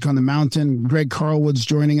 Magic on the Mountain. Greg Carlwood's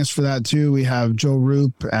joining us for that too. We have Joe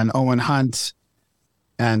Roop and Owen Hunt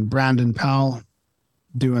and Brandon Powell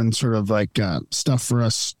doing sort of like stuff for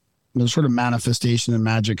us, sort of manifestation and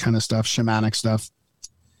magic kind of stuff, shamanic stuff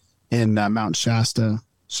in Mount Shasta.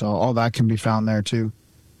 So all that can be found there too.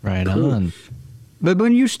 Right cool. on. But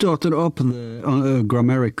when you started up the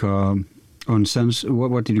Grimerica on Sense,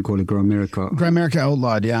 what did you call it? Grimerica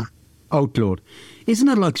Outlawed, yeah. Outlawed. Isn't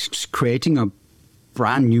that like creating a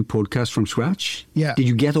brand new podcast from scratch? Yeah. Did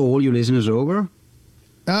you get all your listeners over?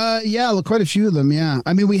 Yeah, quite a few of them. Yeah,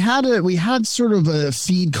 I mean, we had sort of a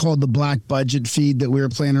feed called the Black Budget feed that we were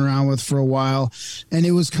playing around with for a while, and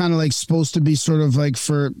it was kind of like supposed to be sort of like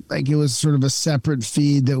it was sort of a separate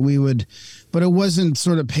feed that we would, but it wasn't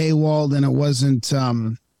sort of paywalled, and it wasn't.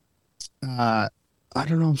 I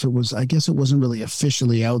don't know if it was. I guess it wasn't really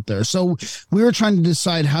officially out there. So we were trying to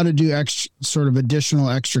decide how to do additional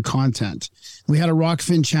extra content. We had a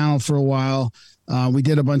Rockfin channel for a while. We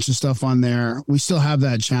did a bunch of stuff on there. We still have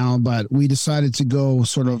that channel, but we decided to go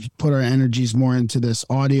sort of put our energies more into this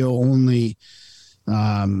audio only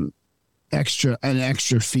extra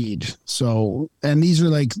feed. So, and these are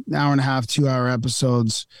like an hour and a half, 2 hour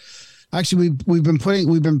episodes. Actually, we've been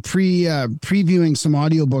previewing some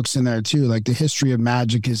audiobooks in there too. Like the History of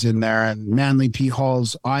Magic is in there, and Manly P.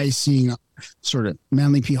 Hall's Manly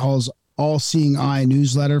P. Hall's All Seeing Eye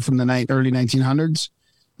newsletter from the early 1900s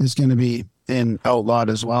is going to be in Outlawed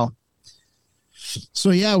as well. So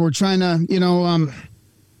yeah, we're trying to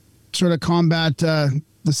sort of combat the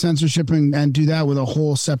censorship and do that with a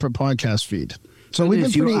whole separate podcast feed. So we've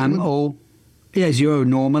been your MO. Yeah, is your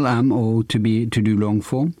normal MO to do long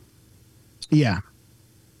form? Yeah.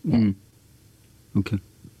 Okay.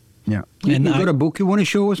 Yeah. And you got a book you want to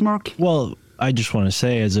show us, Mark? Well, I just want to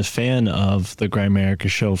say, as a fan of the Grimerica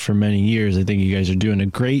show for many years, I think you guys are doing a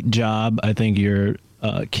great job. I think you're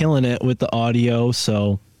killing it with the audio,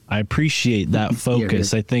 so I appreciate that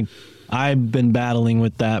focus. Yeah. I think I've been battling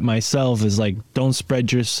with that myself, is like, don't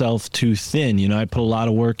spread yourself too thin. I put a lot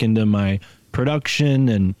of work into my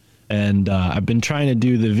production, and I've been trying to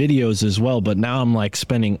do the videos as well, but now I'm like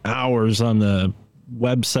spending hours on the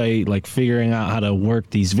website, like figuring out how to work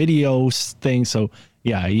these video things. So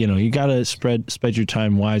yeah, you got to spread your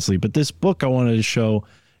time wisely. But this book I wanted to show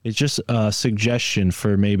is just a suggestion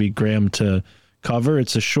for maybe Graham to cover.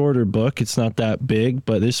 It's a shorter book. It's not that big,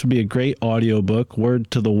 but this would be a great audio book. Word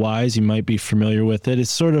to the Wise. You might be familiar with it. It's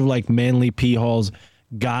sort of like Manly P. Hall's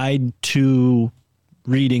guide to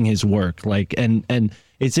reading his work. And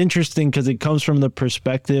it's interesting because it comes from the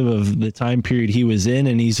perspective of the time period he was in,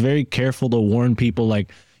 and he's very careful to warn people,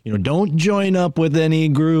 like, don't join up with any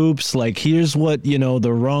groups. Like, here's what,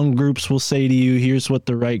 the wrong groups will say to you. Here's what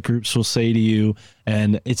the right groups will say to you.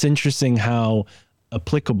 And it's interesting how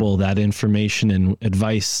applicable that information and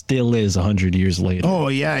advice still is 100 years later. Oh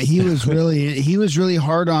yeah, he was really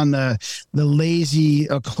hard on the lazy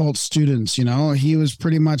occult students. He was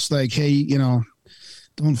pretty much like, hey,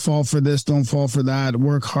 don't fall for this, don't fall for that.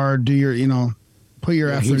 Work hard, do your, put your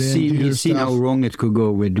effort in. He's seen how wrong it could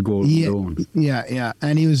go with Golden Dawn. Yeah.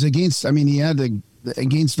 And he was against, he had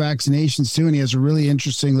against vaccinations too. And he has a really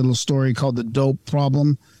interesting little story called The Dope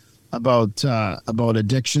Problem about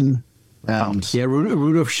addiction.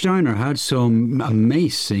 Rudolf Steiner had some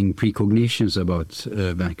amazing precognitions about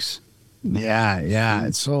vax. Yeah.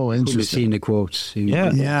 It's so interesting. We've seen the quotes. In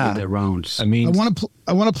the rounds. I mean,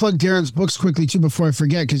 I want to plug Darren's books quickly too before I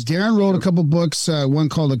forget, because Darren wrote a couple books. One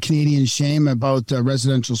called "A Canadian Shame" about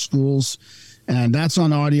residential schools, and that's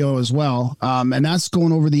on audio as well. And that's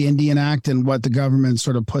going over the Indian Act and what the government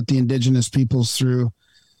sort of put the Indigenous peoples through,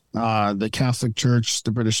 the Catholic Church,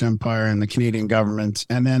 the British Empire, and the Canadian government.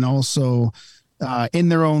 And then also, in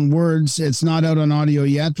their own words, it's not out on audio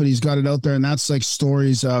yet, but he's got it out there, and that's like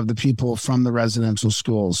stories of the people from the residential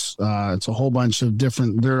schools. It's a whole bunch of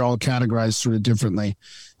different, they're all categorized sort of differently,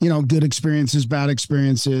 good experiences, bad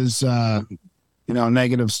experiences,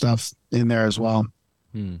 negative stuff in there as well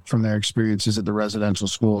from their experiences at the residential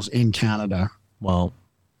schools in Canada. Well,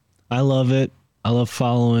 I love it. I love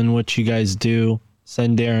following what you guys do.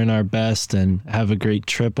 Send Darren our best and have a great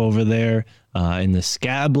trip over there in the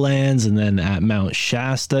Scablands and then at Mount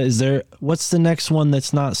Shasta. What's the next one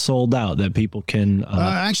that's not sold out that people can?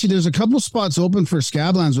 Actually, there's a couple spots open for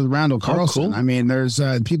Scablands with Randall Carlson. Cool. I mean, there's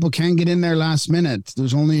people can get in there last minute.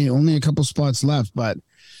 There's only a couple spots left, but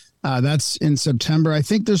that's in September. I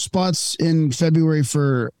think there's spots in February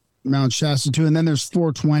for Mount Shasta too, and then there's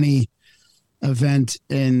 420 event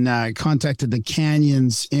in contacted the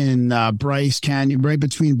canyons in Bryce Canyon, right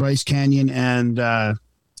between Bryce Canyon and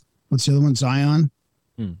what's the other one, Zion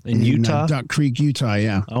in Utah, Duck Creek, Utah.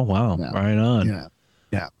 Yeah. Oh wow. Yeah. Right on.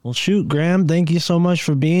 Yeah. Well, shoot, Graham, thank you so much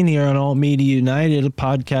for being here on Alt Media United, a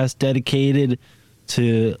podcast dedicated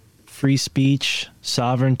to free speech,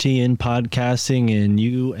 sovereignty in podcasting, and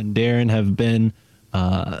you and Darren have been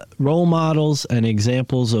role models and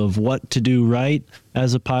examples of what to do right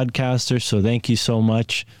as a podcaster. So thank you so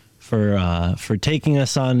much for taking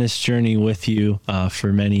us on this journey with you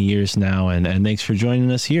for many years now. And thanks for joining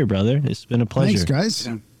us here, brother. It's been a pleasure. Thanks, guys.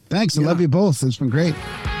 Yeah. Thanks. I love you both. It's been great.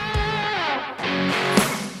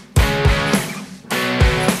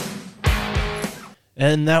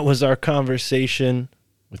 And that was our conversation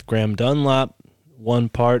with Graham Dunlop, one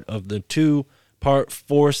part of the two-part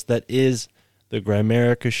force that is the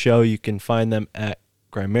Grimerica show. You can find them at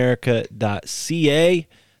grimerica.ca.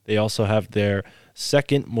 They also have their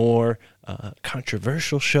second, more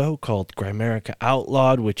controversial show called Grimerica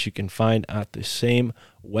Outlawed, which you can find at the same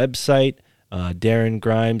website. Darren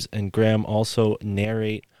Grimes and Graham also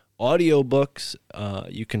narrate audiobooks.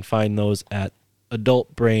 You can find those at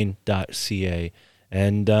adultbrain.ca.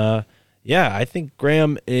 And I think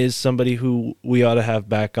Graham is somebody who we ought to have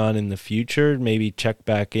back on in the future, maybe check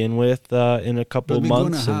back in with in a couple of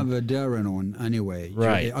months. We're going to have Darren on anyway.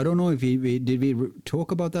 Right. I don't know if did we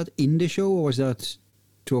talk about that in the show, or was that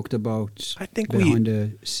talked about behind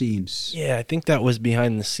the scenes? Yeah, I think that was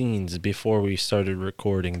behind the scenes before we started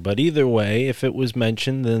recording. But either way, if it was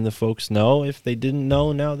mentioned, then the folks know. If they didn't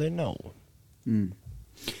know, now they know. Mm.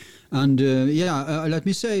 And let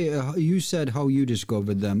me say, you said how you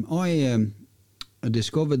discovered them. I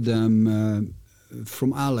discovered them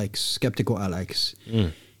from Alex, Skeptical Alex.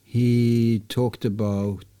 Mm. He talked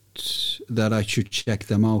about that I should check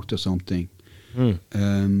them out or something. Mm.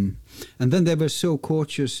 And then they were so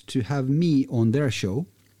cautious to have me on their show.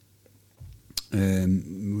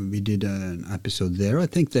 We did an episode there. I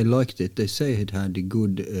think they liked it. They say it had a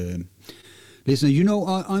good listener.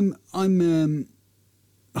 I'm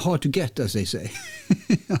hard to get, as they say.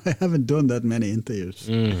 I haven't done that many interviews.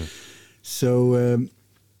 Mm. So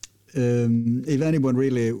if anyone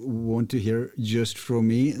really want to hear just from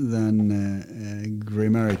me, then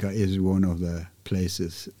Grimerica is one of the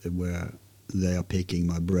places where they are picking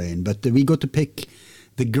my brain. But we got to pick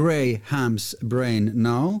the grey ham's brain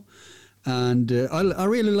now. And I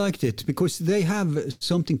really liked it because they have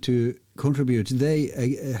something to contribute. They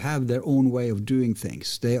have their own way of doing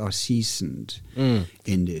things. They are seasoned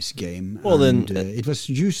in this game. Well, and it was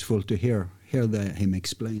useful to hear him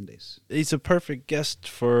explain this. He's a perfect guest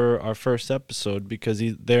for our first episode because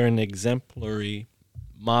they're an exemplary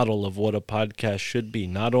model of what a podcast should be.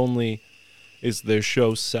 Not only is their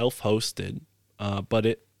show self-hosted, but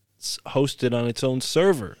it's hosted on its own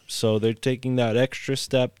server. So they're taking that extra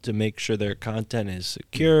step to make sure their content is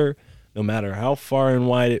secure, no matter how far and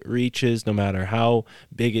wide it reaches, no matter how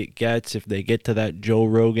big it gets. If they get to that Joe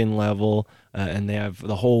Rogan level and they have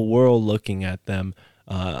the whole world looking at them,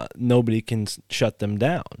 nobody can shut them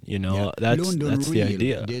down. That's the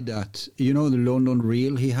idea. Did that. The London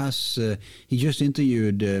Reel, he just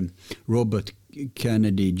interviewed Robert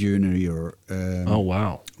Kennedy Jr. Oh,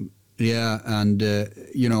 wow. Yeah, and,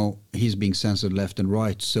 he's being censored left and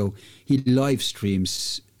right. So he live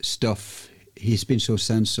streams stuff. He's been so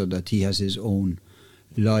censored that he has his own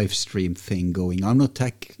live stream thing going. I'm not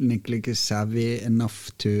technically savvy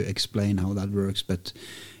enough to explain how that works, but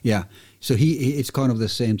yeah. So it's kind of the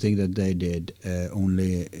same thing that they did,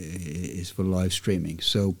 only is for live streaming.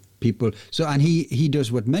 So people, and he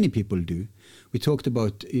does what many people do. We talked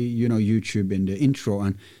about YouTube in the intro,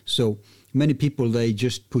 and so many people, they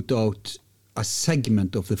just put out a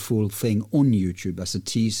segment of the full thing on YouTube as a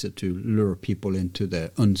teaser to lure people into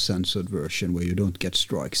the uncensored version where you don't get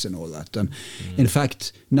strikes and all that. And in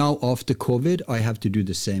fact, now after COVID, I have to do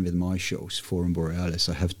the same with my shows, Forum Borealis.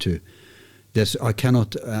 I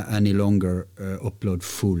cannot any longer upload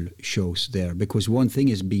full shows there, because one thing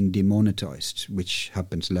is being demonetized, which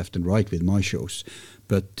happens left and right with my shows,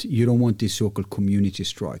 but you don't want these so-called community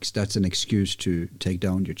strikes. That's an excuse to take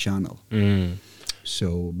down your channel.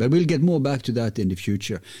 So, but we'll get more back to that in the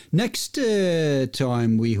future. Next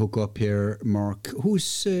time we hook up here, Mark,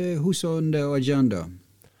 who's on the agenda?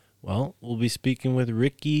 Well, we'll be speaking with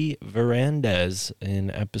Ricky Verandez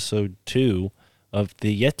in episode 2 of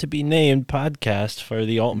the yet-to-be-named podcast for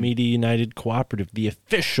the Alt Media United Cooperative, the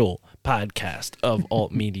official podcast of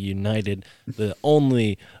Alt Media United, the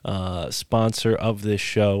only sponsor of this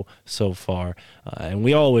show so far. And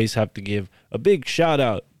we always have to give a big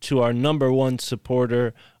shout-out to our number one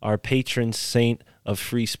supporter, our patron saint of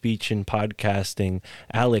free speech and podcasting,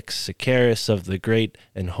 Alex Sakaris of the Great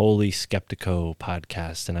and Holy Skeptico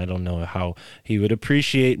podcast. And I don't know how he would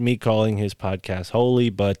appreciate me calling his podcast holy,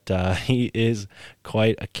 but he is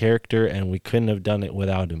quite a character, and we couldn't have done it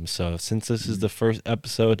without him. So since this is the first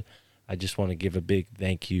episode, I just want to give a big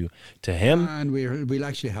thank you to him. And we'll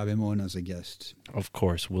actually have him on as a guest. Of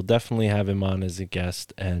course, we'll definitely have him on as a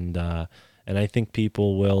guest, and I think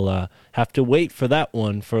people will have to wait for that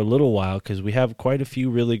one for a little while, because we have quite a few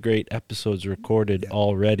really great episodes recorded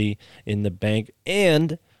already in the bank,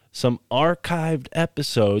 and some archived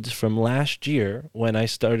episodes from last year when I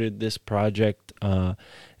started this project, and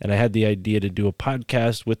I had the idea to do a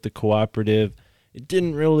podcast with the cooperative. It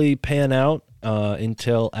didn't really pan out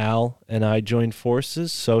until Al and I joined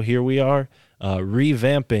forces, so here we are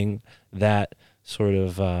revamping that sort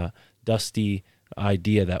of dusty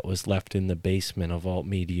idea that was left in the basement of Alt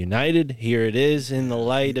Media United. Here it is in the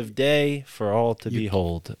light of day for all to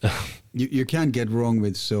behold. You can't get wrong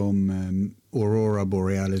with some Aurora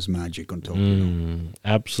Borealis magic on top.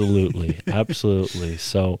 Absolutely, absolutely.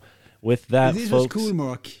 So with that, this folks, was cool,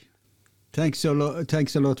 Mark. Thanks a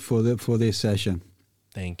lot for this session.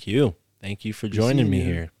 Thank you for joining me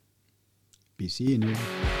here. Be seeing you.